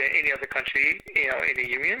stricter than any other country, in the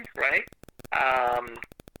union, right?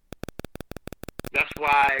 That's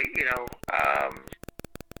why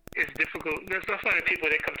it's difficult. There's a lot of people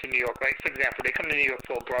that come to New York, right? For example, they come to New York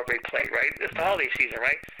for a Broadway play, right? It's the holiday season,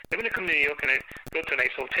 right? They're going to come to New York and they go to a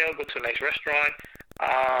nice hotel, go to a nice restaurant,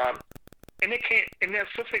 and they can't. And there's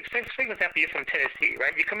for example, you're from Tennessee,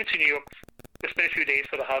 right? You come into New York to spend a few days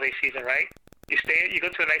for the holiday season, right? You go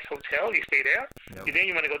to a nice hotel, you stay there. Yep. Then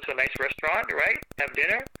you want to go to a nice restaurant, right? Have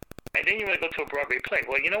dinner, and then you want to go to a Broadway play.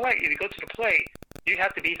 Well, you know what? If you go to the play, you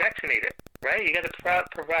have to be vaccinated, right? You got to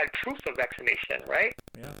provide proof of vaccination, right?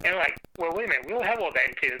 Yeah. And like, well, wait a minute, we don't have all that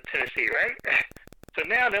in Tennessee, right? So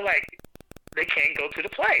now they're like, they can't go to the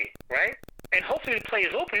play, right? And hopefully the play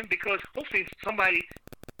is open because hopefully somebody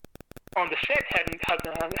on the set hasn't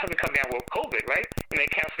come down with COVID, right? And they're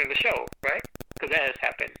canceling the show, right? Because that has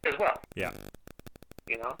happened as well. Yeah.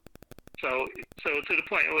 So to the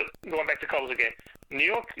point, going back to Carlos again, New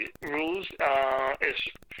York rules is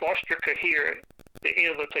far stricter here than any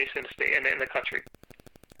other place in the state in the country.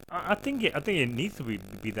 I think it needs to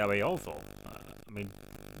be that way also. I mean,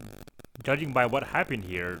 judging by what happened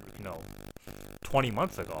here, 20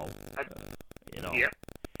 months ago, Yeah.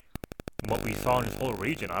 what we saw in this whole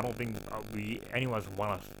region, I don't think anyone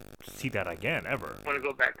want to see that again ever. Want to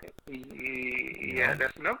go back? Yeah,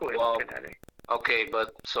 that's another way Well, to look at it. Okay,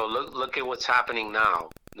 but so look at what's happening now.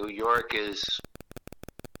 New York is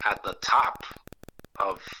at the top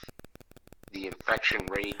of the infection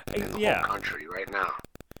rate in the Yeah. whole country right now.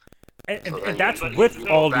 And, So and, then and that's you with go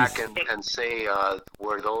all back these. and say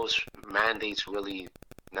were those mandates really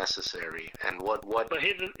necessary, and what But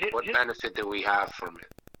here's benefit do we have from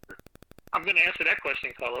it? I'm going to answer that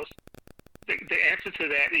question, Carlos. The answer to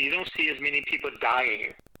that, you don't see as many people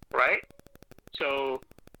dying, right? So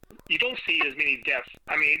you don't see as many deaths.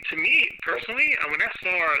 I mean, to me personally, when I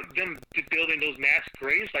saw them building those mass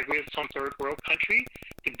graves, like we're some third world country,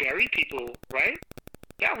 to bury people, right?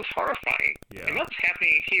 That was horrifying. Yeah. And that was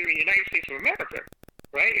happening here in the United States of America,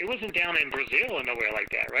 right? It wasn't down in Brazil or nowhere like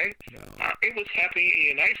that, right? Yeah. It was happening in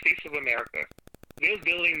the United States of America. They were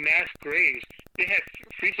building mass graves. They had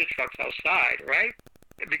freezer trucks outside, right?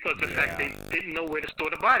 because the fact they didn't know where to store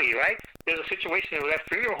the body, right? There's a situation with that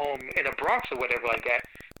funeral home in the Bronx or whatever like that.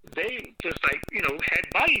 They just had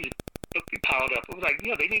bodies piled up. It was like,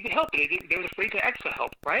 they needed help. They were afraid to ask for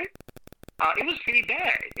help, right? It was pretty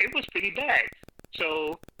bad. It was pretty bad.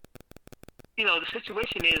 So, the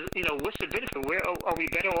situation is, what's the benefit? Where are we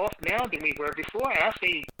better off now than we were before? And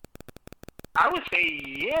I would say,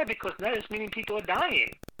 yeah, because now it's meaning people are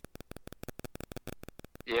dying.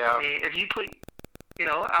 Yeah. I mean, if you put,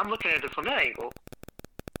 I'm looking at it from that angle.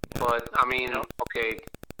 But, I mean, okay,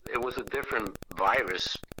 it was a different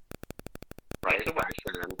virus, right?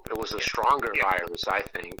 It was a stronger virus, I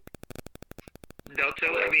think. Delta,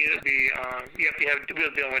 I mean, we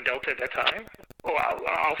were dealing with Delta at that time, or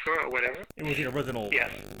Alpha, or whatever. It was the original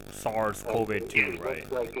SARS-CoV-2, right?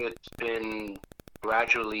 It looks like it's been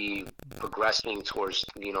gradually progressing towards,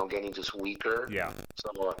 getting just weaker. Yeah.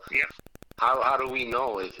 So, how do we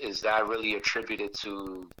know? Is that really attributed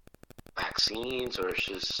to vaccines, or it's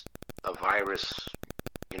just a virus?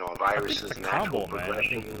 A virus's natural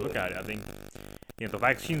progression. I think look at it. I think the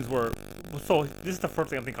vaccines were. So this is the first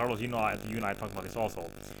thing I think, Carlos. You and I talked about this also,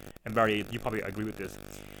 and Barry, you probably agree with this.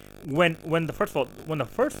 When the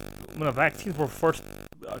vaccines were first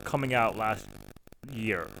coming out last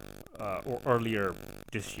year or earlier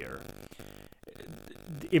this year,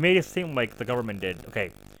 it made it seem like the government did.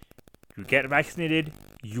 Okay, you get vaccinated,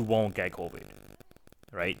 you won't get COVID,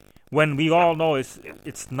 right? When we all know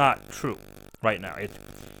it's not true right now. It's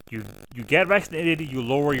you get vaccinated, you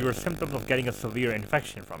lower your symptoms of getting a severe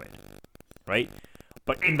infection from it, right?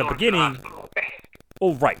 But in the beginning,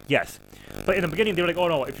 But in the beginning, they were like, oh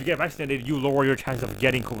no, if you get vaccinated, you lower your chance of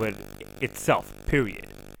getting COVID itself, period.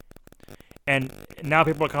 And now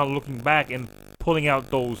people are kind of looking back and pulling out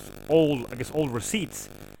those old receipts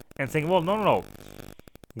and saying, well, no.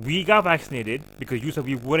 We got vaccinated because you said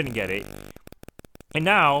we wouldn't get it. And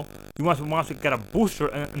now, you want to get a booster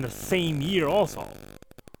in the same year also.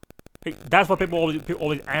 Hey, that's why people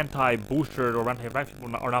always anti-booster or anti-vaccine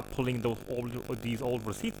people are not pulling these old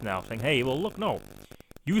receipts now, saying, hey, well, look, no.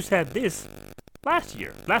 You said this last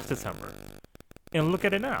December. And look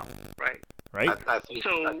at it now. Right? I think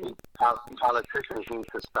politicians need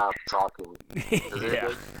to stop talking.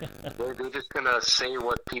 They're just going to say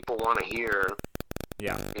what people want to hear.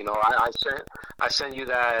 Yeah. I sent you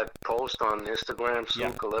that post on Instagram,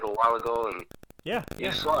 Sook, a little while ago, and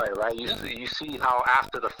you saw it, right? You see how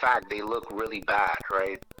after the fact they look really bad,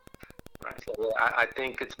 right? Right. So I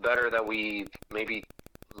think it's better that we maybe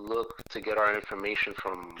look to get our information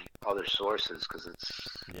from other sources, because it's...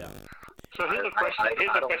 Yeah. So here's a question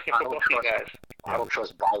for both of you guys. I don't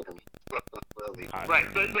trust Biden. Really. Right,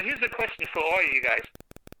 but here's the question for all of you guys.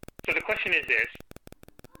 So the question is this.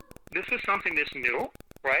 This is something that's new,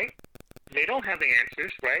 right? They don't have the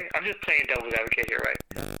answers, right? I'm just playing devil's advocate here, right?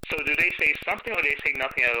 So do they say something or they say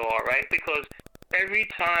nothing at all, right? Because every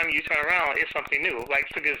time you turn around, it's something new. Like,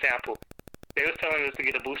 for example, they were telling us to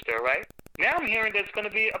get a booster, right? Now I'm hearing there's going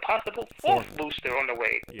to be a possible fourth booster on the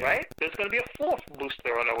way, right? There's going to be a fourth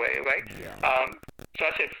booster on the way, right? Yeah. So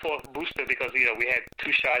I said fourth booster because, we had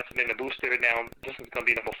 2 shots and then the booster, and now this is going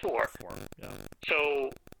to be number 4. Yeah. So,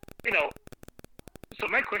 so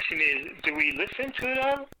my question is, do we listen to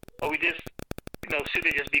them, or we just, should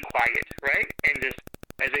they just be quiet, right? And just,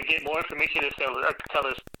 as they get more information, they tell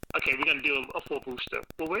us, okay, we're going to do a full booster.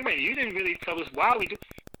 Well, wait a minute, you didn't really tell us why we do.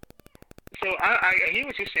 So I hear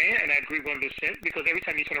what you're saying, and I agree 100%, because every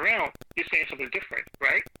time you turn around, you're saying something different,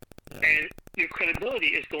 right? Yeah. And your credibility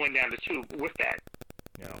is going down the tube with that.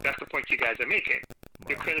 Yeah. That's the point you guys are making. Right.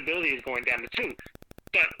 Your credibility is going down the tube.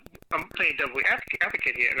 But I'm playing devil's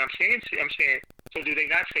advocate here, and I'm saying, so do they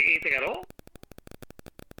not say anything at all?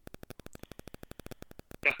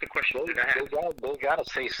 That's the question that I have. They got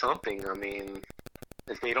to say something. I mean,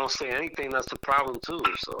 if they don't say anything, that's the problem too.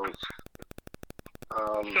 So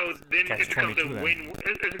then it becomes a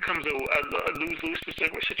lose-lose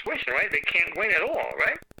situation, right? They can't win at all,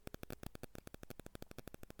 right?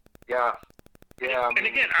 Yeah. And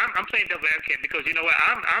again, I'm playing devil's advocate because you know what?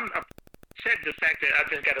 I'm upset the fact that I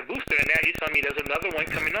just got a booster, and now you tell me there's another one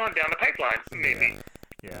coming on down the pipeline, maybe.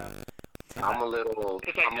 Yeah. I'm a little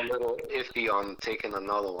iffy on taking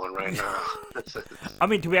another one right now. I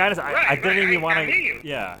mean, to be honest, I didn't even want to.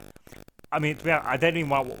 Yeah. I mean, to be honest, I didn't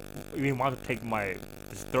even want to take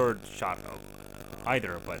this third shot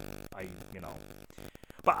either. But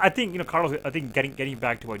But I think Carlos. I think getting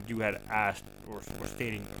back to what you had asked or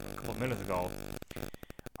stating a couple of minutes ago,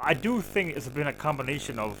 I do think it's been a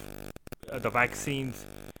combination of the vaccines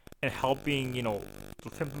and helping.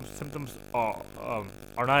 The symptoms are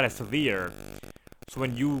not as severe. So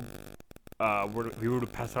when we were to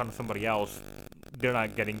pass it on to somebody else, they're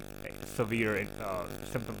not getting severe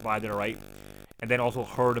symptoms either, right? And then also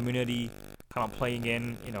herd immunity kind of playing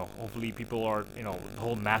in. Hopefully people are, the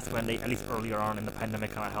whole mask mandate, at least earlier on in the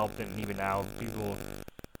pandemic, kind of helped, and even now people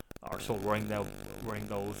are still wearing those.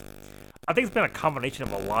 I think it's been a combination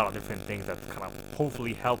of a lot of different things that kind of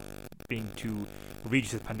hopefully helped to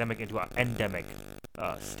reach this pandemic into an endemic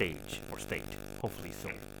stage or state. Hopefully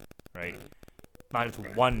soon, right? Not just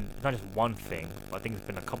one thing, but I think it's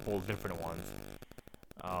been a couple of different ones.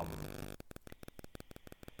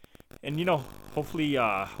 And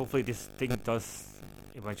hopefully this thing does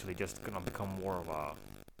eventually just gonna become more of a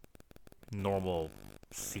normal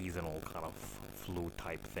seasonal kind of flu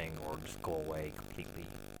type thing, or just go away completely.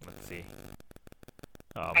 Let's see.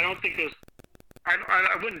 I don't think there's.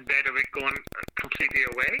 I wouldn't bet of it going completely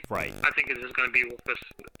away. Right. I think it's just going to be with us.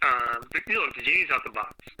 The genie's out the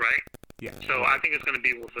box, right? Yeah. So I think it's going to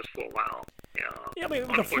be with us for a while. Yeah, I mean,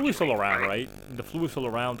 the flu is still around, right? The flu is still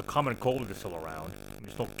around. The common cold is still around.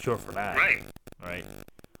 There's no cure for that. Right. Right.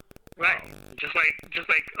 Right. Just like,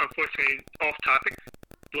 unfortunately, off topic,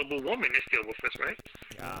 global warming is still with us, right?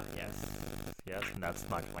 Yeah. Yes, and that's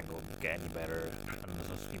not going to get any better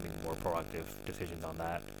unless we make more proactive decisions on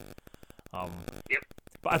that. Yep.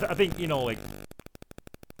 But I think, like,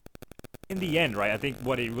 in the end, right, I think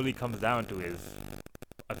what it really comes down to is,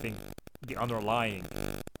 I think the underlying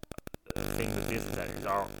thing with this is that is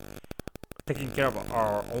our taking care of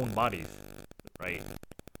our own bodies, right?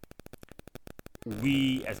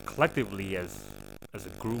 We, as collectively, as a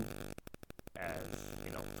group, as,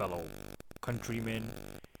 fellow countrymen,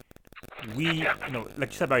 we,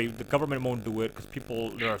 like you said, Barry, the government won't do it because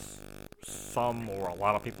there are some or a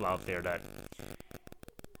lot of people out there that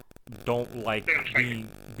don't like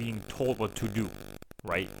being told what to do,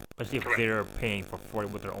 right? Especially if they're paying for it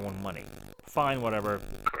with their own money. Fine, whatever,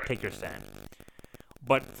 take your stand.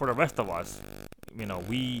 But for the rest of us,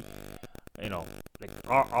 we, like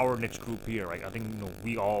our niche group here, right? I think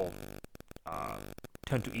we all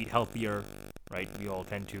tend to eat healthier, right? We all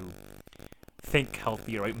tend to think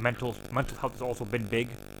healthier, right? Mental health has also been big.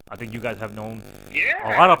 I think you guys have known a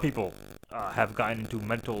lot of people have gotten into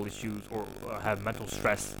mental issues or have mental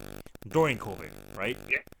stress during COVID, right?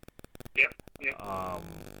 Yeah.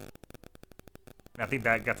 I think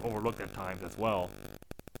that gets overlooked at times as well.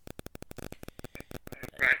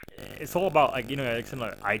 Right. It's all about, like,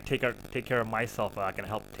 I take care of myself, I can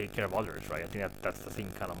help take care of others, right? I think that's the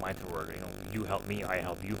same kind of mindset where, you help me, I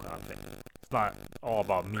help you kind of thing. It's not all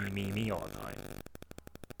about me all the time.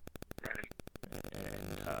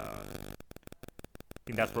 And I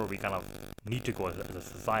think that's where we kind of need to go as a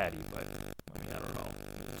society, but I don't know.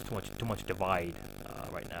 It's too much divide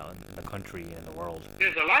right now in the country and in the world.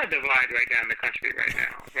 There's a lot of divide right now in the country right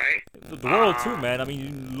now, right? The world too, man. I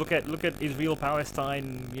mean, look at Israel,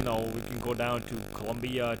 Palestine. We can go down to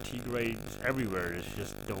Colombia, Tigray, everywhere. It's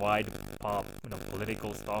just divide,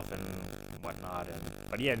 political stuff and whatnot.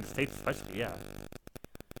 But yeah, in the States especially, yeah.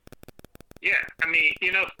 Yeah, I mean,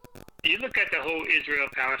 you look at the whole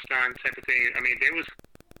Israel-Palestine type of thing. I mean,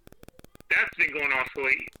 that's been going on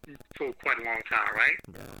for quite a long time, right?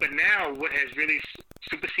 Yeah. But now, what has really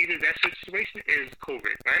superseded that situation is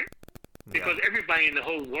COVID, right? Because everybody in the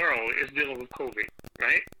whole world is dealing with COVID,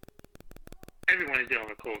 right? Everyone is dealing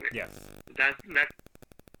with COVID. Yes.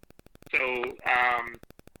 So,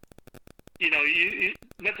 you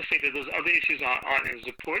not to say that those other issues aren't as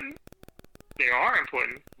important. They are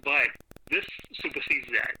important, but this supersedes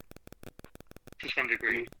that to some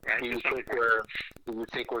degree, right? Do you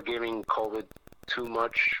think we're giving COVID too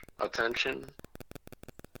much attention?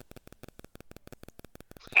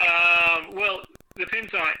 Well,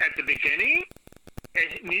 depends on at the beginning.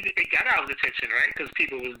 It got our attention, right? Because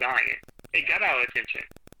people was dying. It got our attention.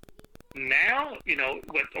 Now,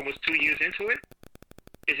 almost 2 years into it,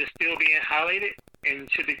 is it still being highlighted? And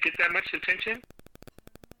should it get that much attention?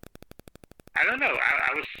 I don't know.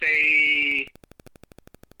 I would say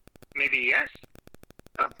maybe yes.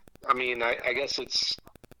 I mean, I guess it's,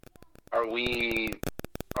 are we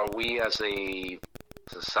as a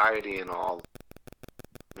society and all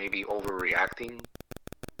maybe overreacting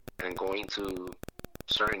and going to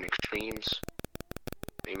certain extremes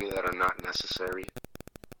maybe that are not necessary?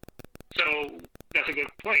 So that's a good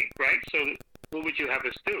point, right? So what would you have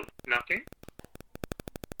us do? Nothing?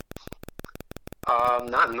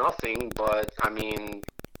 Not nothing, but I mean...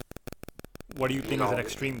 What do you think is an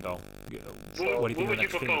extreme, though? What would you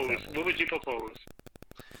propose? What would you propose?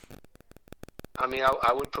 I mean,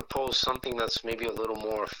 I would propose something that's maybe a little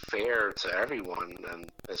more fair to everyone, and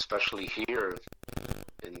especially here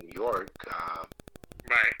in New York.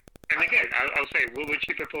 Right. And again, I'll say, what would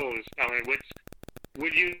you propose? I mean,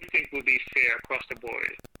 what do you think would be fair across the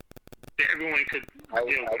board that everyone could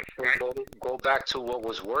deal with, right? Go back to what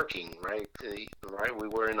was working, right? Right, we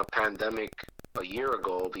were in a pandemic a year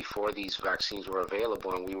ago before these vaccines were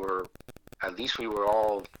available, and we were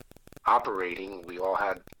all operating. We all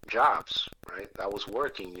had jobs, right? That was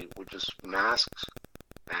working. It was just masks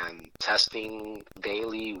and testing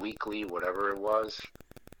daily, weekly, whatever it was.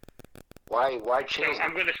 Why change? So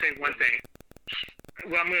I'm going to say one thing.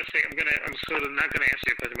 Well, I'm sort of not going to answer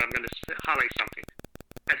your question, but I'm going to highlight something.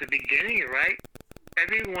 At the beginning, right, I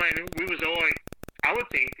would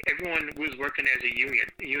think everyone was working as a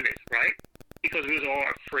unit, right? Because we was all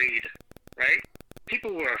afraid, right?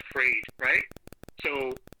 People were afraid, right?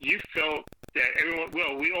 So you felt that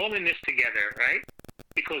we're all in this together, right?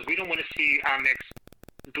 Because we don't want to see our next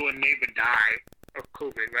door neighbor die of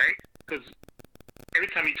COVID, right? Because every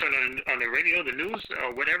time you turn on the radio, the news,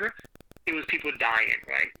 or whatever, it was people dying,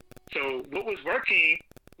 right? So what was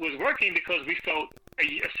working because we felt a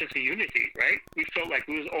sense of unity, right? We felt like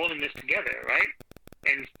we was all in this together, right?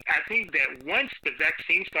 And I think that once the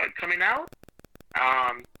vaccine started coming out,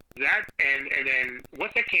 and then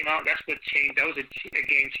once that came out, that's what changed. That was a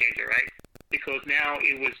game changer, right? Because now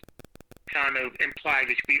it was kind of implied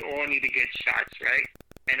that we all need to get shots, right?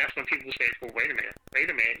 And that's when people say, well, wait a minute,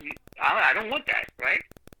 I don't want that, right?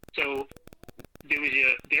 So there was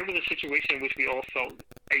a situation in which we all felt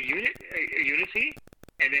a unity,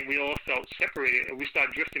 and then we all felt separated, and we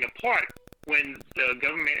started drifting apart when the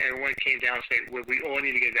government and everyone came down and said, well, we all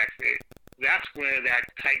need to get vaccinated. That's where that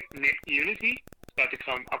tight-knit unity started to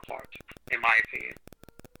come apart, in my opinion.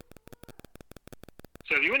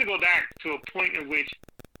 So if you want to go back to a point in which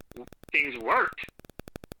things worked,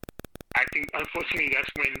 I think, unfortunately, that's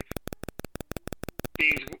when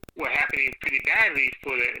things were happening pretty badly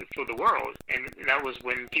for the world, and that was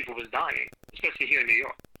when people was dying, especially here in New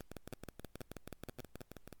York.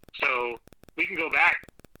 So we can go back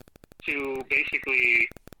to basically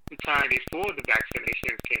the time before the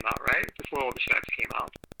vaccinations came out, right? Before all the shots came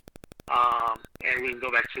out. And we can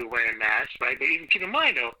go back to wearing masks, right? But even keep in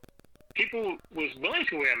mind, though, people was willing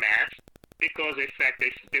to wear masks because of the fact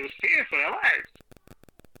that there was fear for their lives.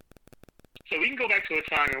 So we can go back to a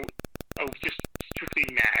time of just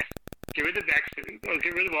strictly masks, get rid of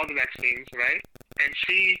all the vaccines, right? And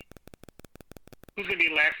see who's going to be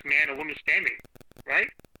the last man or woman standing, right?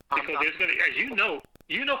 Because there's going to, as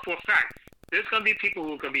you know for a fact, there's going to be people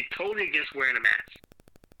who are going to be totally against wearing a mask.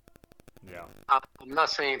 Yeah. I'm not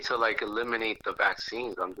saying to eliminate the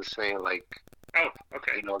vaccines. I'm just saying oh,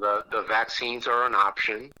 okay. The vaccines are an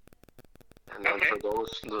option, and then okay.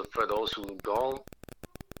 for those who don't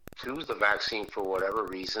choose the vaccine for whatever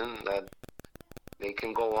reason, that they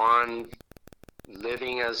can go on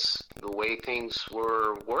living as the way things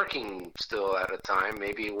were working still at a time.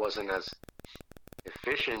 Maybe it wasn't as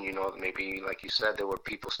efficient, maybe like you said, there were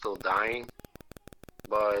people still dying,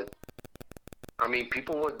 but I mean,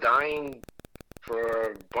 people were dying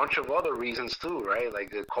for a bunch of other reasons too, right? Like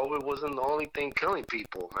the COVID wasn't the only thing killing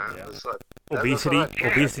people, man. Yeah.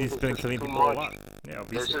 Obesity is killing people a lot. Yeah,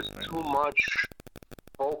 obesity. There's just too much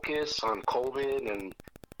focus on COVID, and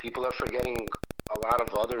people are forgetting a lot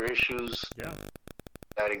of other issues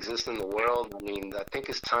that exist in the world. I mean, I think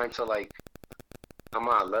it's time to come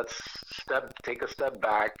on, let's take a step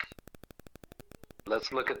back.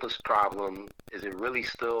 Let's look at this problem. Is it really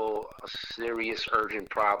still a serious, urgent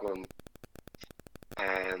problem?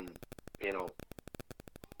 And,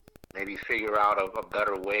 maybe figure out a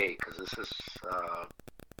better way, because this is,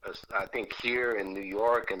 I think here in New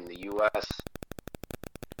York and the U.S.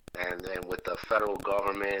 and with the federal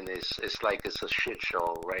government, it's like it's a shit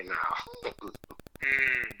show right now.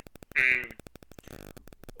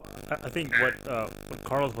 I think what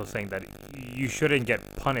Carlos was saying, that you shouldn't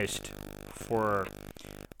get punished for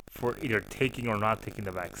either taking or not taking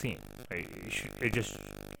the vaccine. Right? It just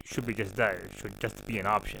should be just that. It should just be an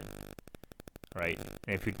option, right?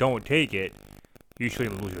 And if you don't take it, you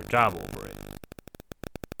shouldn't lose your job over it,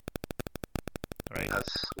 right?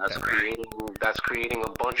 That's creating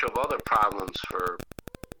a bunch of other problems for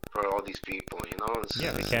all these people.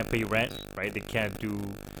 They can't pay rent, right? They can't do.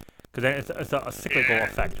 Because then it's a cyclical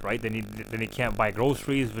effect, right? Then they can't buy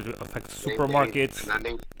groceries, which affects supermarkets. And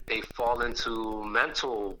then they fall into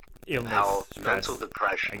mental illness, health, stress. mental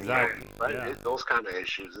depression. Exactly. Right? Yeah. Those kind of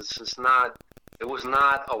issues. It's just not. It was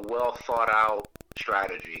not a well thought out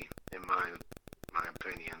strategy, in my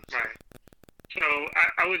opinion. So. Right. So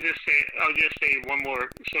I'll just say one more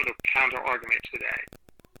sort of counter argument to that.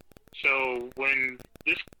 So when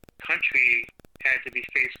this country had to be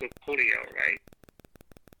faced with polio, right?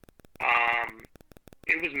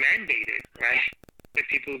 It was mandated, right, that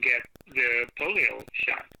people get the polio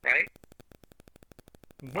shot, right?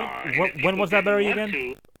 When was that, Barry,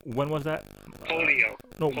 again? When was that? Polio.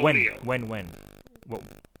 No, polio. When?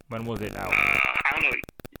 When was it out? I don't know.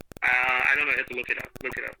 I don't know. I have to look it up.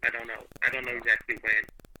 I don't know. I don't know exactly when.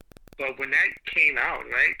 But when that came out,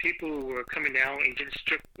 right, people were coming down and getting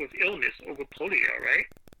struck with illness over polio, right?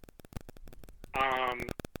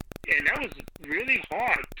 And that was really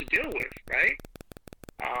hard to deal with, right?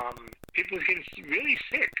 People were getting really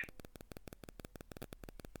sick.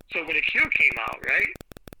 So when the cure came out, right,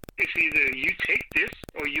 it's either you take this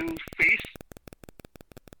or you face,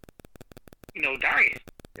 dying,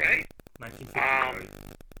 right? 1950.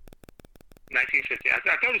 1950. I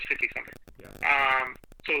thought it was 50 something. Yeah.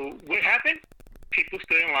 So what happened? People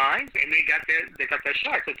stood in lines and they got their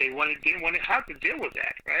shot because they didn't want to have to deal with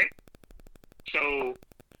that, right? So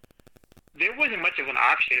there wasn't much of an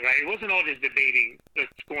option, right? It wasn't all this debating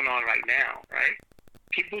that's going on right now, right?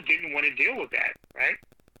 People didn't want to deal with that, right?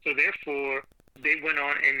 So therefore, they went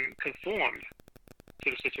on and conformed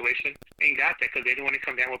to the situation and got that because they didn't want to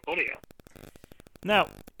come down with polio. Now,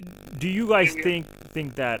 do you guys think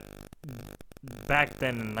that back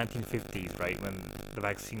then in the 1950s, right, when the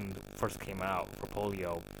vaccine first came out for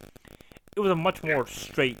polio, it was a much more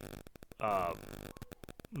straight,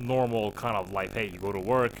 normal kind of life? Hey, you go to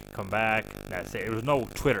work, come back, that's it. There was no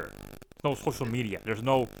Twitter, no social media. There's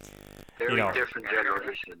no, very different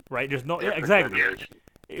generation. Right? There's no, different exactly. Generation.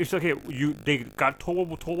 It's okay. They got told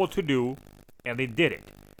what to do, and they did it.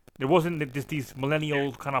 There wasn't just these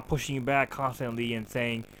millennials kind of pushing back constantly and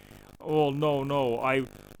saying, "Oh no,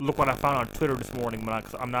 look what I found on Twitter this morning.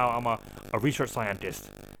 I'm a research scientist,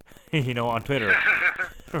 on Twitter."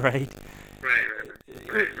 Right?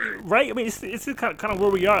 Right. I mean, it's kind of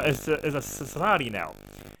where we are as a society now.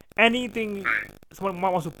 Anything someone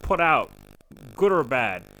wants to put out, good or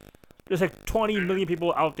bad, there's like 20 million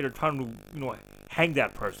people out there trying to hang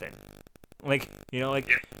that person.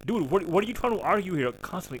 Dude, what are you trying to argue here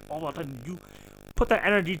constantly all the time? You put that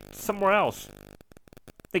energy somewhere else.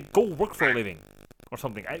 Go work for a living or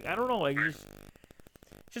something. I don't know. It's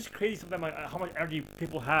just crazy sometimes how much energy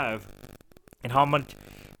people have and how much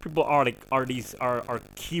people are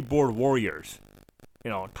keyboard warriors.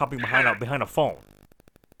 Typing behind a phone.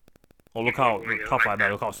 Oh, look how tough I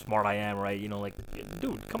am. Look how smart I am, right?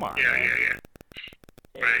 Dude, come on. Yeah.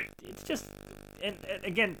 Right. It's just, and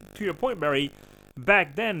again, to your point, Barry,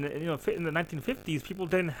 back then, in the 1950s, people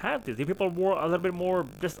didn't have this. People were a little bit more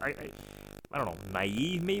just, I don't know,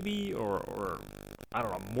 naive maybe, or I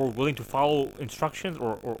don't know, more willing to follow instructions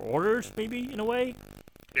or orders maybe in a way.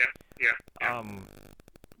 Yeah.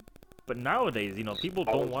 But nowadays, people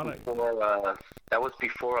don't want to. That was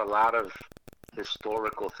before a lot of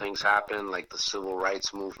historical things happened, like the civil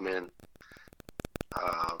rights movement.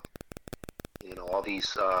 All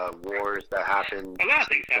these wars that happened. A lot of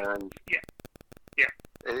things happened. Yeah.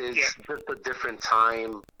 It's just a different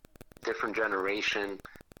time, different generation.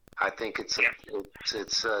 I think it's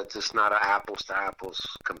just not an apples to apples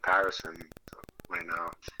comparison right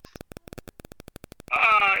now.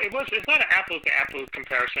 It's not an apples to apples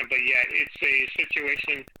comparison, but yet it's a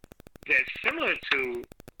situation that's similar to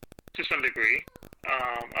some degree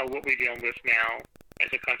of what we're dealing with now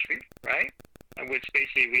as a country, right? In which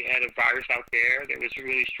basically we had a virus out there that was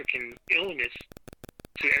really striking illness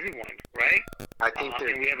to everyone, right? I think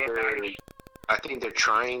I think they're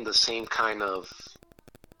trying the same kind of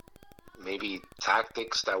maybe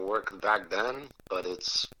tactics that worked back then, but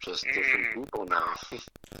it's just different people now.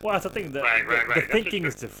 Well, that's the thing. The thinking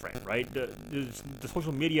is different, right? The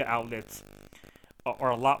social media outlets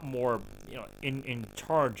are a lot more, in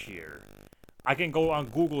charge here. I can go on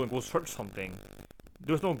Google and go search something.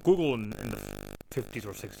 There's no Google in the 50s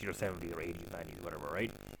or 60s or 70s or 80s, 90s, whatever,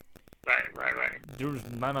 right? Right. There's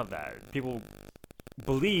none of that. People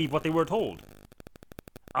believe what they were told.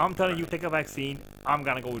 I'm telling you, take a vaccine, I'm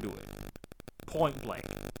gonna go do it. Point blank.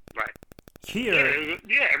 Right. Here...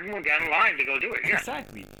 Yeah, everyone got in line to go do it, yeah.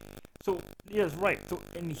 Exactly. So, yes, right. So,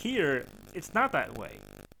 in here, it's not that way.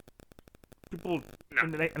 People,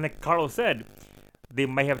 and like Carlos said, they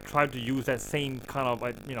may have tried to use that same kind of,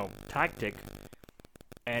 tactic,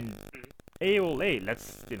 and, hey,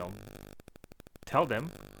 let's, tell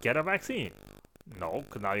them, get a vaccine. No,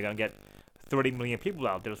 because now you're going to get 30 million people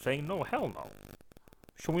out there saying, no, hell no.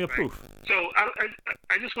 Show me a proof. So,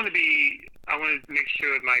 I just want to make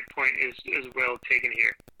sure my point is well taken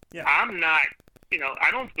here. Yeah. I'm not,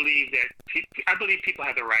 I don't believe that, I believe people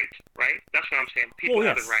have the right, right? That's what I'm saying. People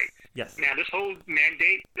have the right. Yes. Now, this whole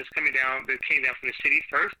mandate that came down from the city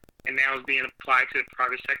first, and now is being applied to the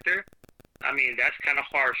private sector, I mean, that's kind of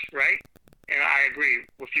harsh, right? And I agree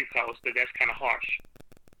with you, Carlos, that that's kind of harsh.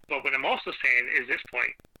 But what I'm also saying is this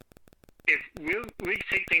point: if we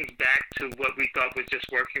take things back to what we thought was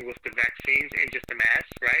just working with the vaccines and just the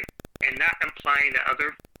masks, right, and not applying the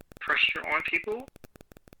other pressure on people,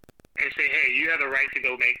 and say, hey, you have the right to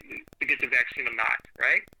get the vaccine or not,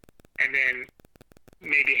 right? And then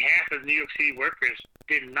maybe half of New York City workers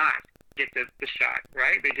did not get the shot,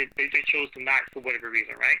 right? They chose to not for whatever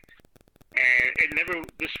reason, right? And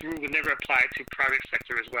this rule would never apply to private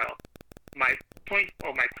sector as well. My point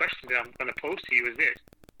or my question that I'm going to pose to you is this: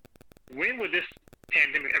 when will this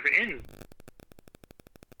pandemic ever end?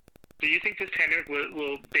 Do you think this pandemic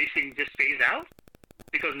will basically just phase out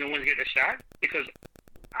because no one's getting a shot? Because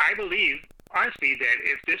I believe, honestly, that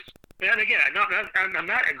if this, and again, I'm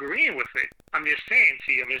not agreeing with it. I'm just saying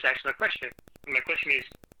to you, I'm just asking a question. And my question is,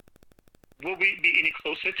 will we be any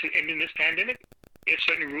closer to ending this pandemic if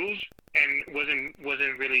certain rules and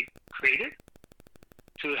wasn't really created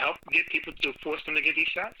to help get people, to force them to get these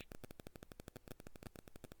shots?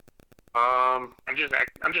 I'm just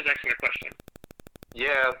asking a question.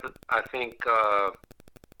 Yeah, I think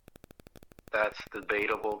that's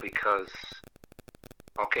debatable because,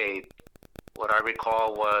 okay, what I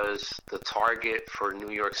recall was the target for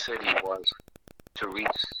New York City was to reach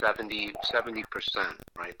 70%,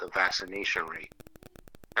 right, the vaccination rate.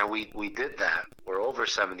 And we did that. We're over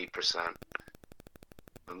 70%.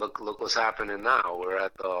 And look what's happening now. We're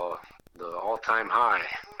at the all-time high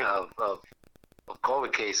of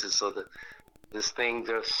COVID cases. So this thing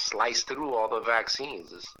just sliced through all the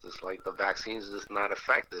vaccines. It's like the vaccines is not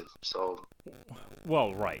effective. So,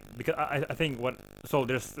 well, right, because I think so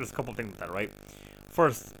there's a couple of things with that, right?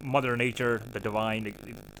 First, Mother Nature, the divine,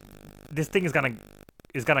 this thing is gonna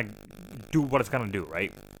do what it's gonna do,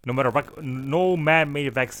 right? No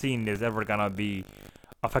man-made vaccine is ever gonna be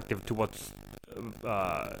effective to what's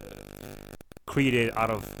created out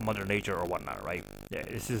of Mother Nature or whatnot, right? Yeah,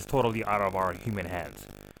 this is totally out of our human hands.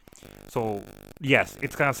 So yes,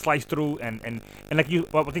 it's gonna slice through, and like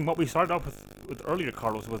I think what we started off with earlier,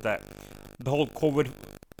 Carlos, was that the whole COVID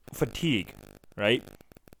fatigue, right?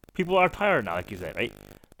 People are tired now, like you said, right?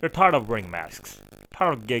 They're tired of wearing masks,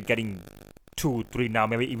 tired of getting 2, 3, now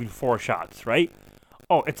maybe even 4 shots, right?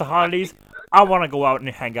 Oh, it's the holidays. I want to go out and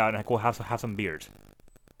hang out and go have some beers,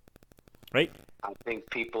 right? I think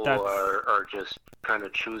people are just kind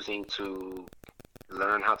of choosing to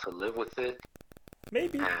learn how to live with it.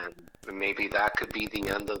 Maybe. And maybe that could be the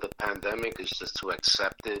end of the pandemic, is just to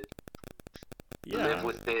accept it, live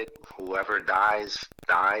with it. Whoever dies,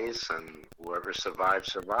 and whoever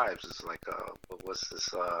survives. It's like, what's this,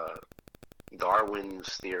 Darwin's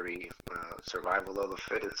theory, survival of the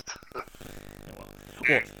fittest.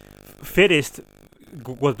 Well, fittest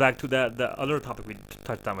goes back to the other topic we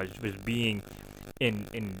touched on, which was being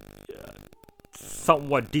in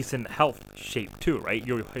somewhat decent health shape too, right?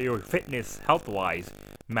 Your fitness health-wise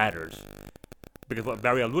matters, because what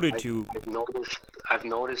Barry alluded to. I've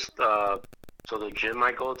noticed. So the gym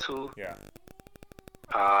I go to. Yeah.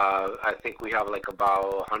 I think we have like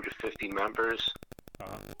about 150 members,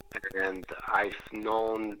 and I've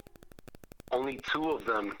known only 2 of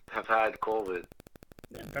them have had COVID.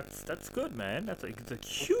 Yeah, that's good, man. That's a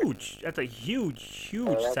huge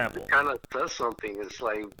sample. It kind of does something. It's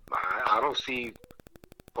like I don't see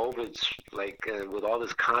COVID like with all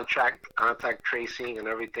this contact tracing and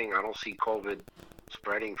everything. I don't see COVID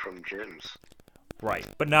spreading from gyms. Right,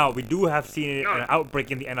 but now we do have seen an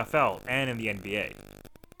outbreak in the NFL and in the NBA.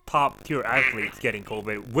 Top tier athletes getting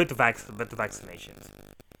COVID with the vaccinations.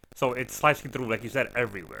 So it's slicing through, like you said,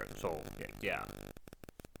 everywhere. So yeah,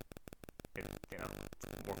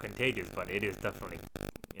 it's more contagious, but it is definitely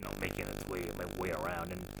making its way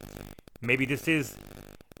around. And maybe this is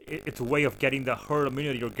it's a way of getting the herd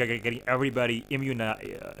immunity, or getting everybody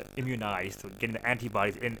immunized, getting the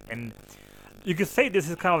antibodies in. And you could say this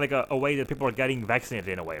is kind of like a way that people are getting vaccinated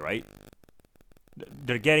in a way, right?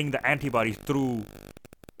 They're getting the antibodies through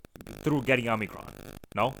getting Omicron,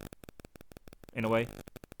 no? In a way?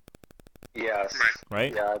 Yes.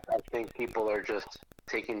 Right? Yeah, I think people are just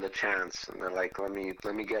taking the chance, and they're like, let me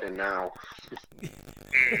get it now.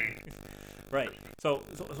 Right. So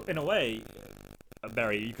in a way,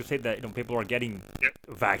 Barry, you could say that people are getting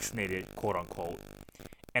vaccinated, quote unquote,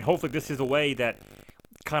 and hopefully this is a way that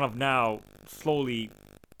kind of now slowly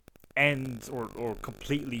ends or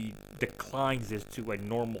completely declines this to a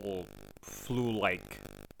normal flu-like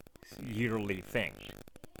yearly thing.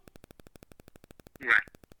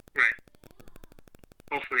 Right.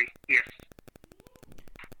 Hopefully, yes.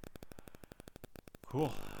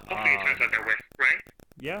 Cool. Hopefully it turns out that way, right?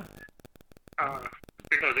 Yeah.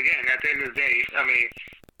 Because again, at the end of the day, I mean,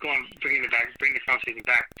 bring the conversation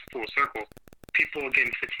back full circle. people are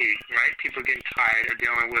getting fatigued, right? People are getting tired of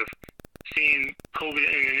dealing with seeing COVID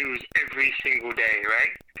in the news every single day, right?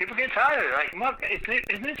 People get tired. Like, look,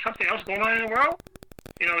 isn't it something else going on in the world?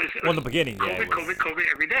 You know, in the beginning, COVID, COVID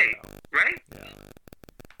every day, right? Yeah.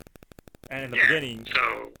 And in the beginning,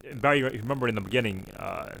 so Barry, remember in the beginning,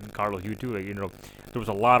 and Carlos, you too, you know, there was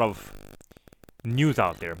a lot of news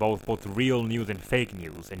out there, both real news and fake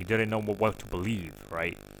news, and you didn't know what to believe,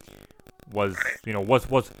 right? Was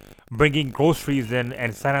bringing groceries in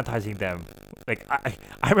and sanitizing them. Like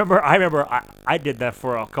I remember I did that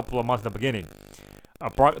for a couple of months in the beginning. I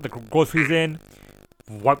brought the groceries in,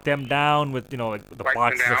 wiped them down with like the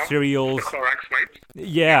boxes of cereals. The Clorox wipes.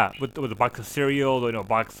 Yeah, with the box of cereal,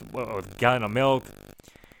 box with a gallon of milk.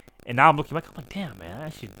 And now I'm looking back, I'm like, damn, man, I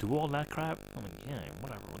should do all that crap. I'm like, yeah,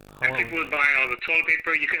 whatever. And people were buying all the toilet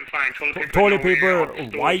paper. You couldn't find toilet paper,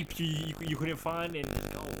 wipes you couldn't find, and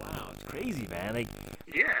wow, it's crazy, man. Like,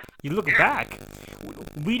 yeah, you look back,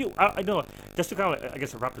 we do. I know. Just to kind of, I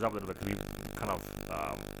guess, wrap this up a little bit, because we kind of,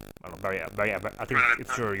 I don't know, very. I think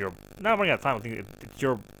it's your not running out of time. I think it's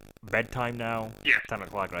your bedtime now. Yeah, 10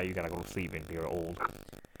 o'clock, right? You gotta go to sleep, and you're old.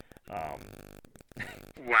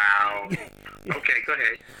 Wow. Okay, go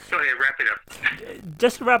ahead. Wrap it up.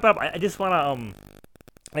 Just to wrap up, I just wanna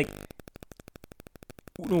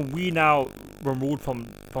we now removed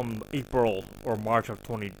from April or March of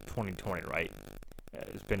 2020, right?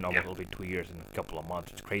 It's been almost only 2 years and a couple of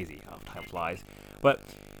months. It's crazy how time flies. But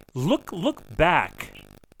look back,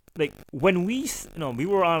 like when we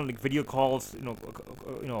were on like video calls, a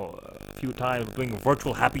few times doing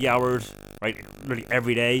virtual happy hours, right? Literally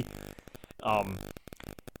every day.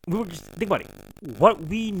 We were just think about it. What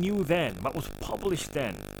we knew then, what was published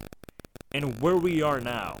then, and where we are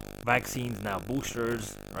now. Vaccines now,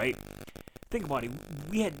 boosters, right? Think about it.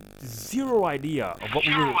 We had zero idea of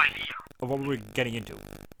what we were getting into.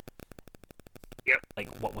 Yep. Like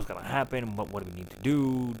what was gonna happen, what do we need to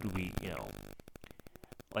do? Do we,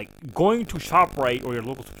 like going to ShopRite or your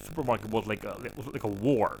local supermarket was like a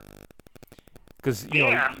war. Because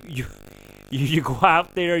you go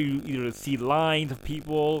out there, you see lines of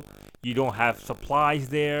people, you don't have supplies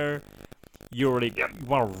there. You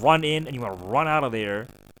want to run in and you want to run out of there,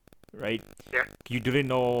 right? Yeah. You didn't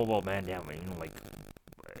know, well, man, like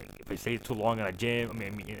if I stay too long in a gym,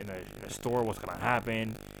 in a store, what's gonna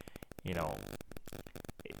happen?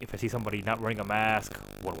 If I see somebody not wearing a mask,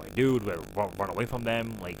 what do I do? Do I run away from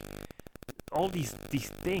them? Like all these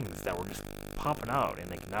things that were just popping out, and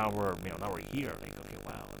like now we're here. Like, okay,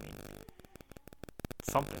 wow.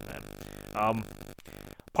 Something, man.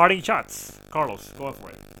 Parting shots, Carlos, go for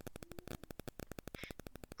it.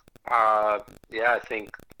 Yeah, I think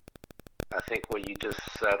what you just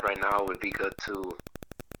said right now would be good to.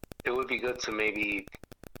 It would be good to maybe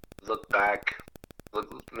look back,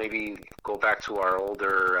 maybe go back to our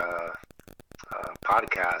older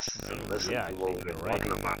podcasts and listen to what we were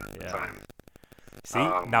talking about at the time. See,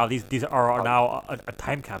 now these are now a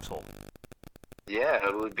time capsule. Yeah,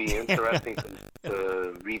 it would be interesting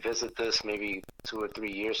to revisit this maybe 2 or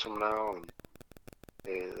 3 years from now.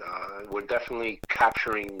 We're definitely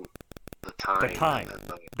capturing the time. The time.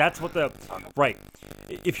 That's what right.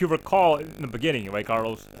 If you recall in the beginning, right,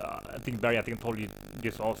 Carlos? I think Barry, I told you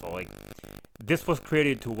this also. Like, this was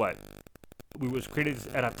created to what? We was created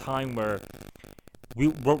at a time where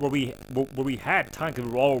we had time because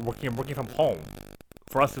we were all working from home.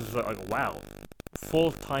 For us, this was like wow,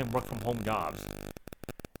 full-time work from home jobs,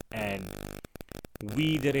 and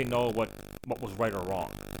we didn't know what was right or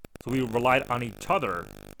wrong. So we relied on each other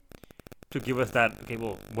to give us that. Okay,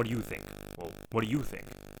 well, what do you think? Well, what do you think?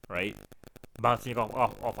 Right? Bouncing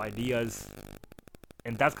off ideas,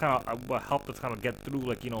 and that's kind of what helped us kind of get through.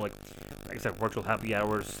 Like I said, virtual happy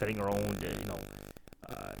hours, setting our own,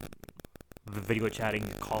 video chatting,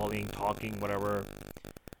 calling, talking, whatever.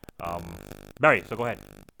 Barry, so go ahead,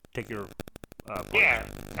 take your. Yeah,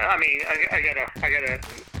 I got a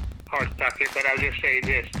hard stop here, but I'll just say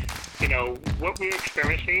this. What we're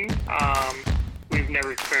experiencing, we've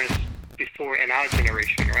never experienced before in our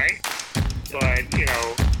generation, right? But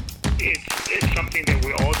it's something that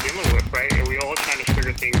we're all dealing with, right? And we're all trying to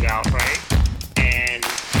figure things out, right? And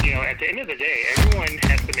at the end of the day, everyone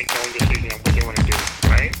has to make their own decision on what they want to do,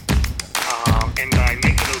 right? And by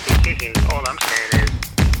making those decisions, all I'm saying is,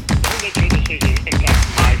 don't let your decision impact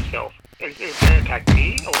myself. It's going to impact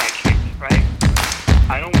me or my kids, right?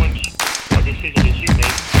 I don't want a decision that you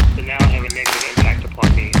make to now have a negative impact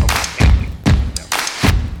upon me or my family.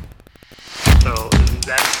 So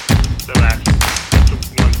that's the one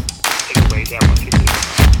takeaway that I want you to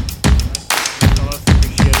know.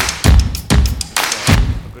 Appreciate it.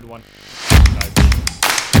 A good one.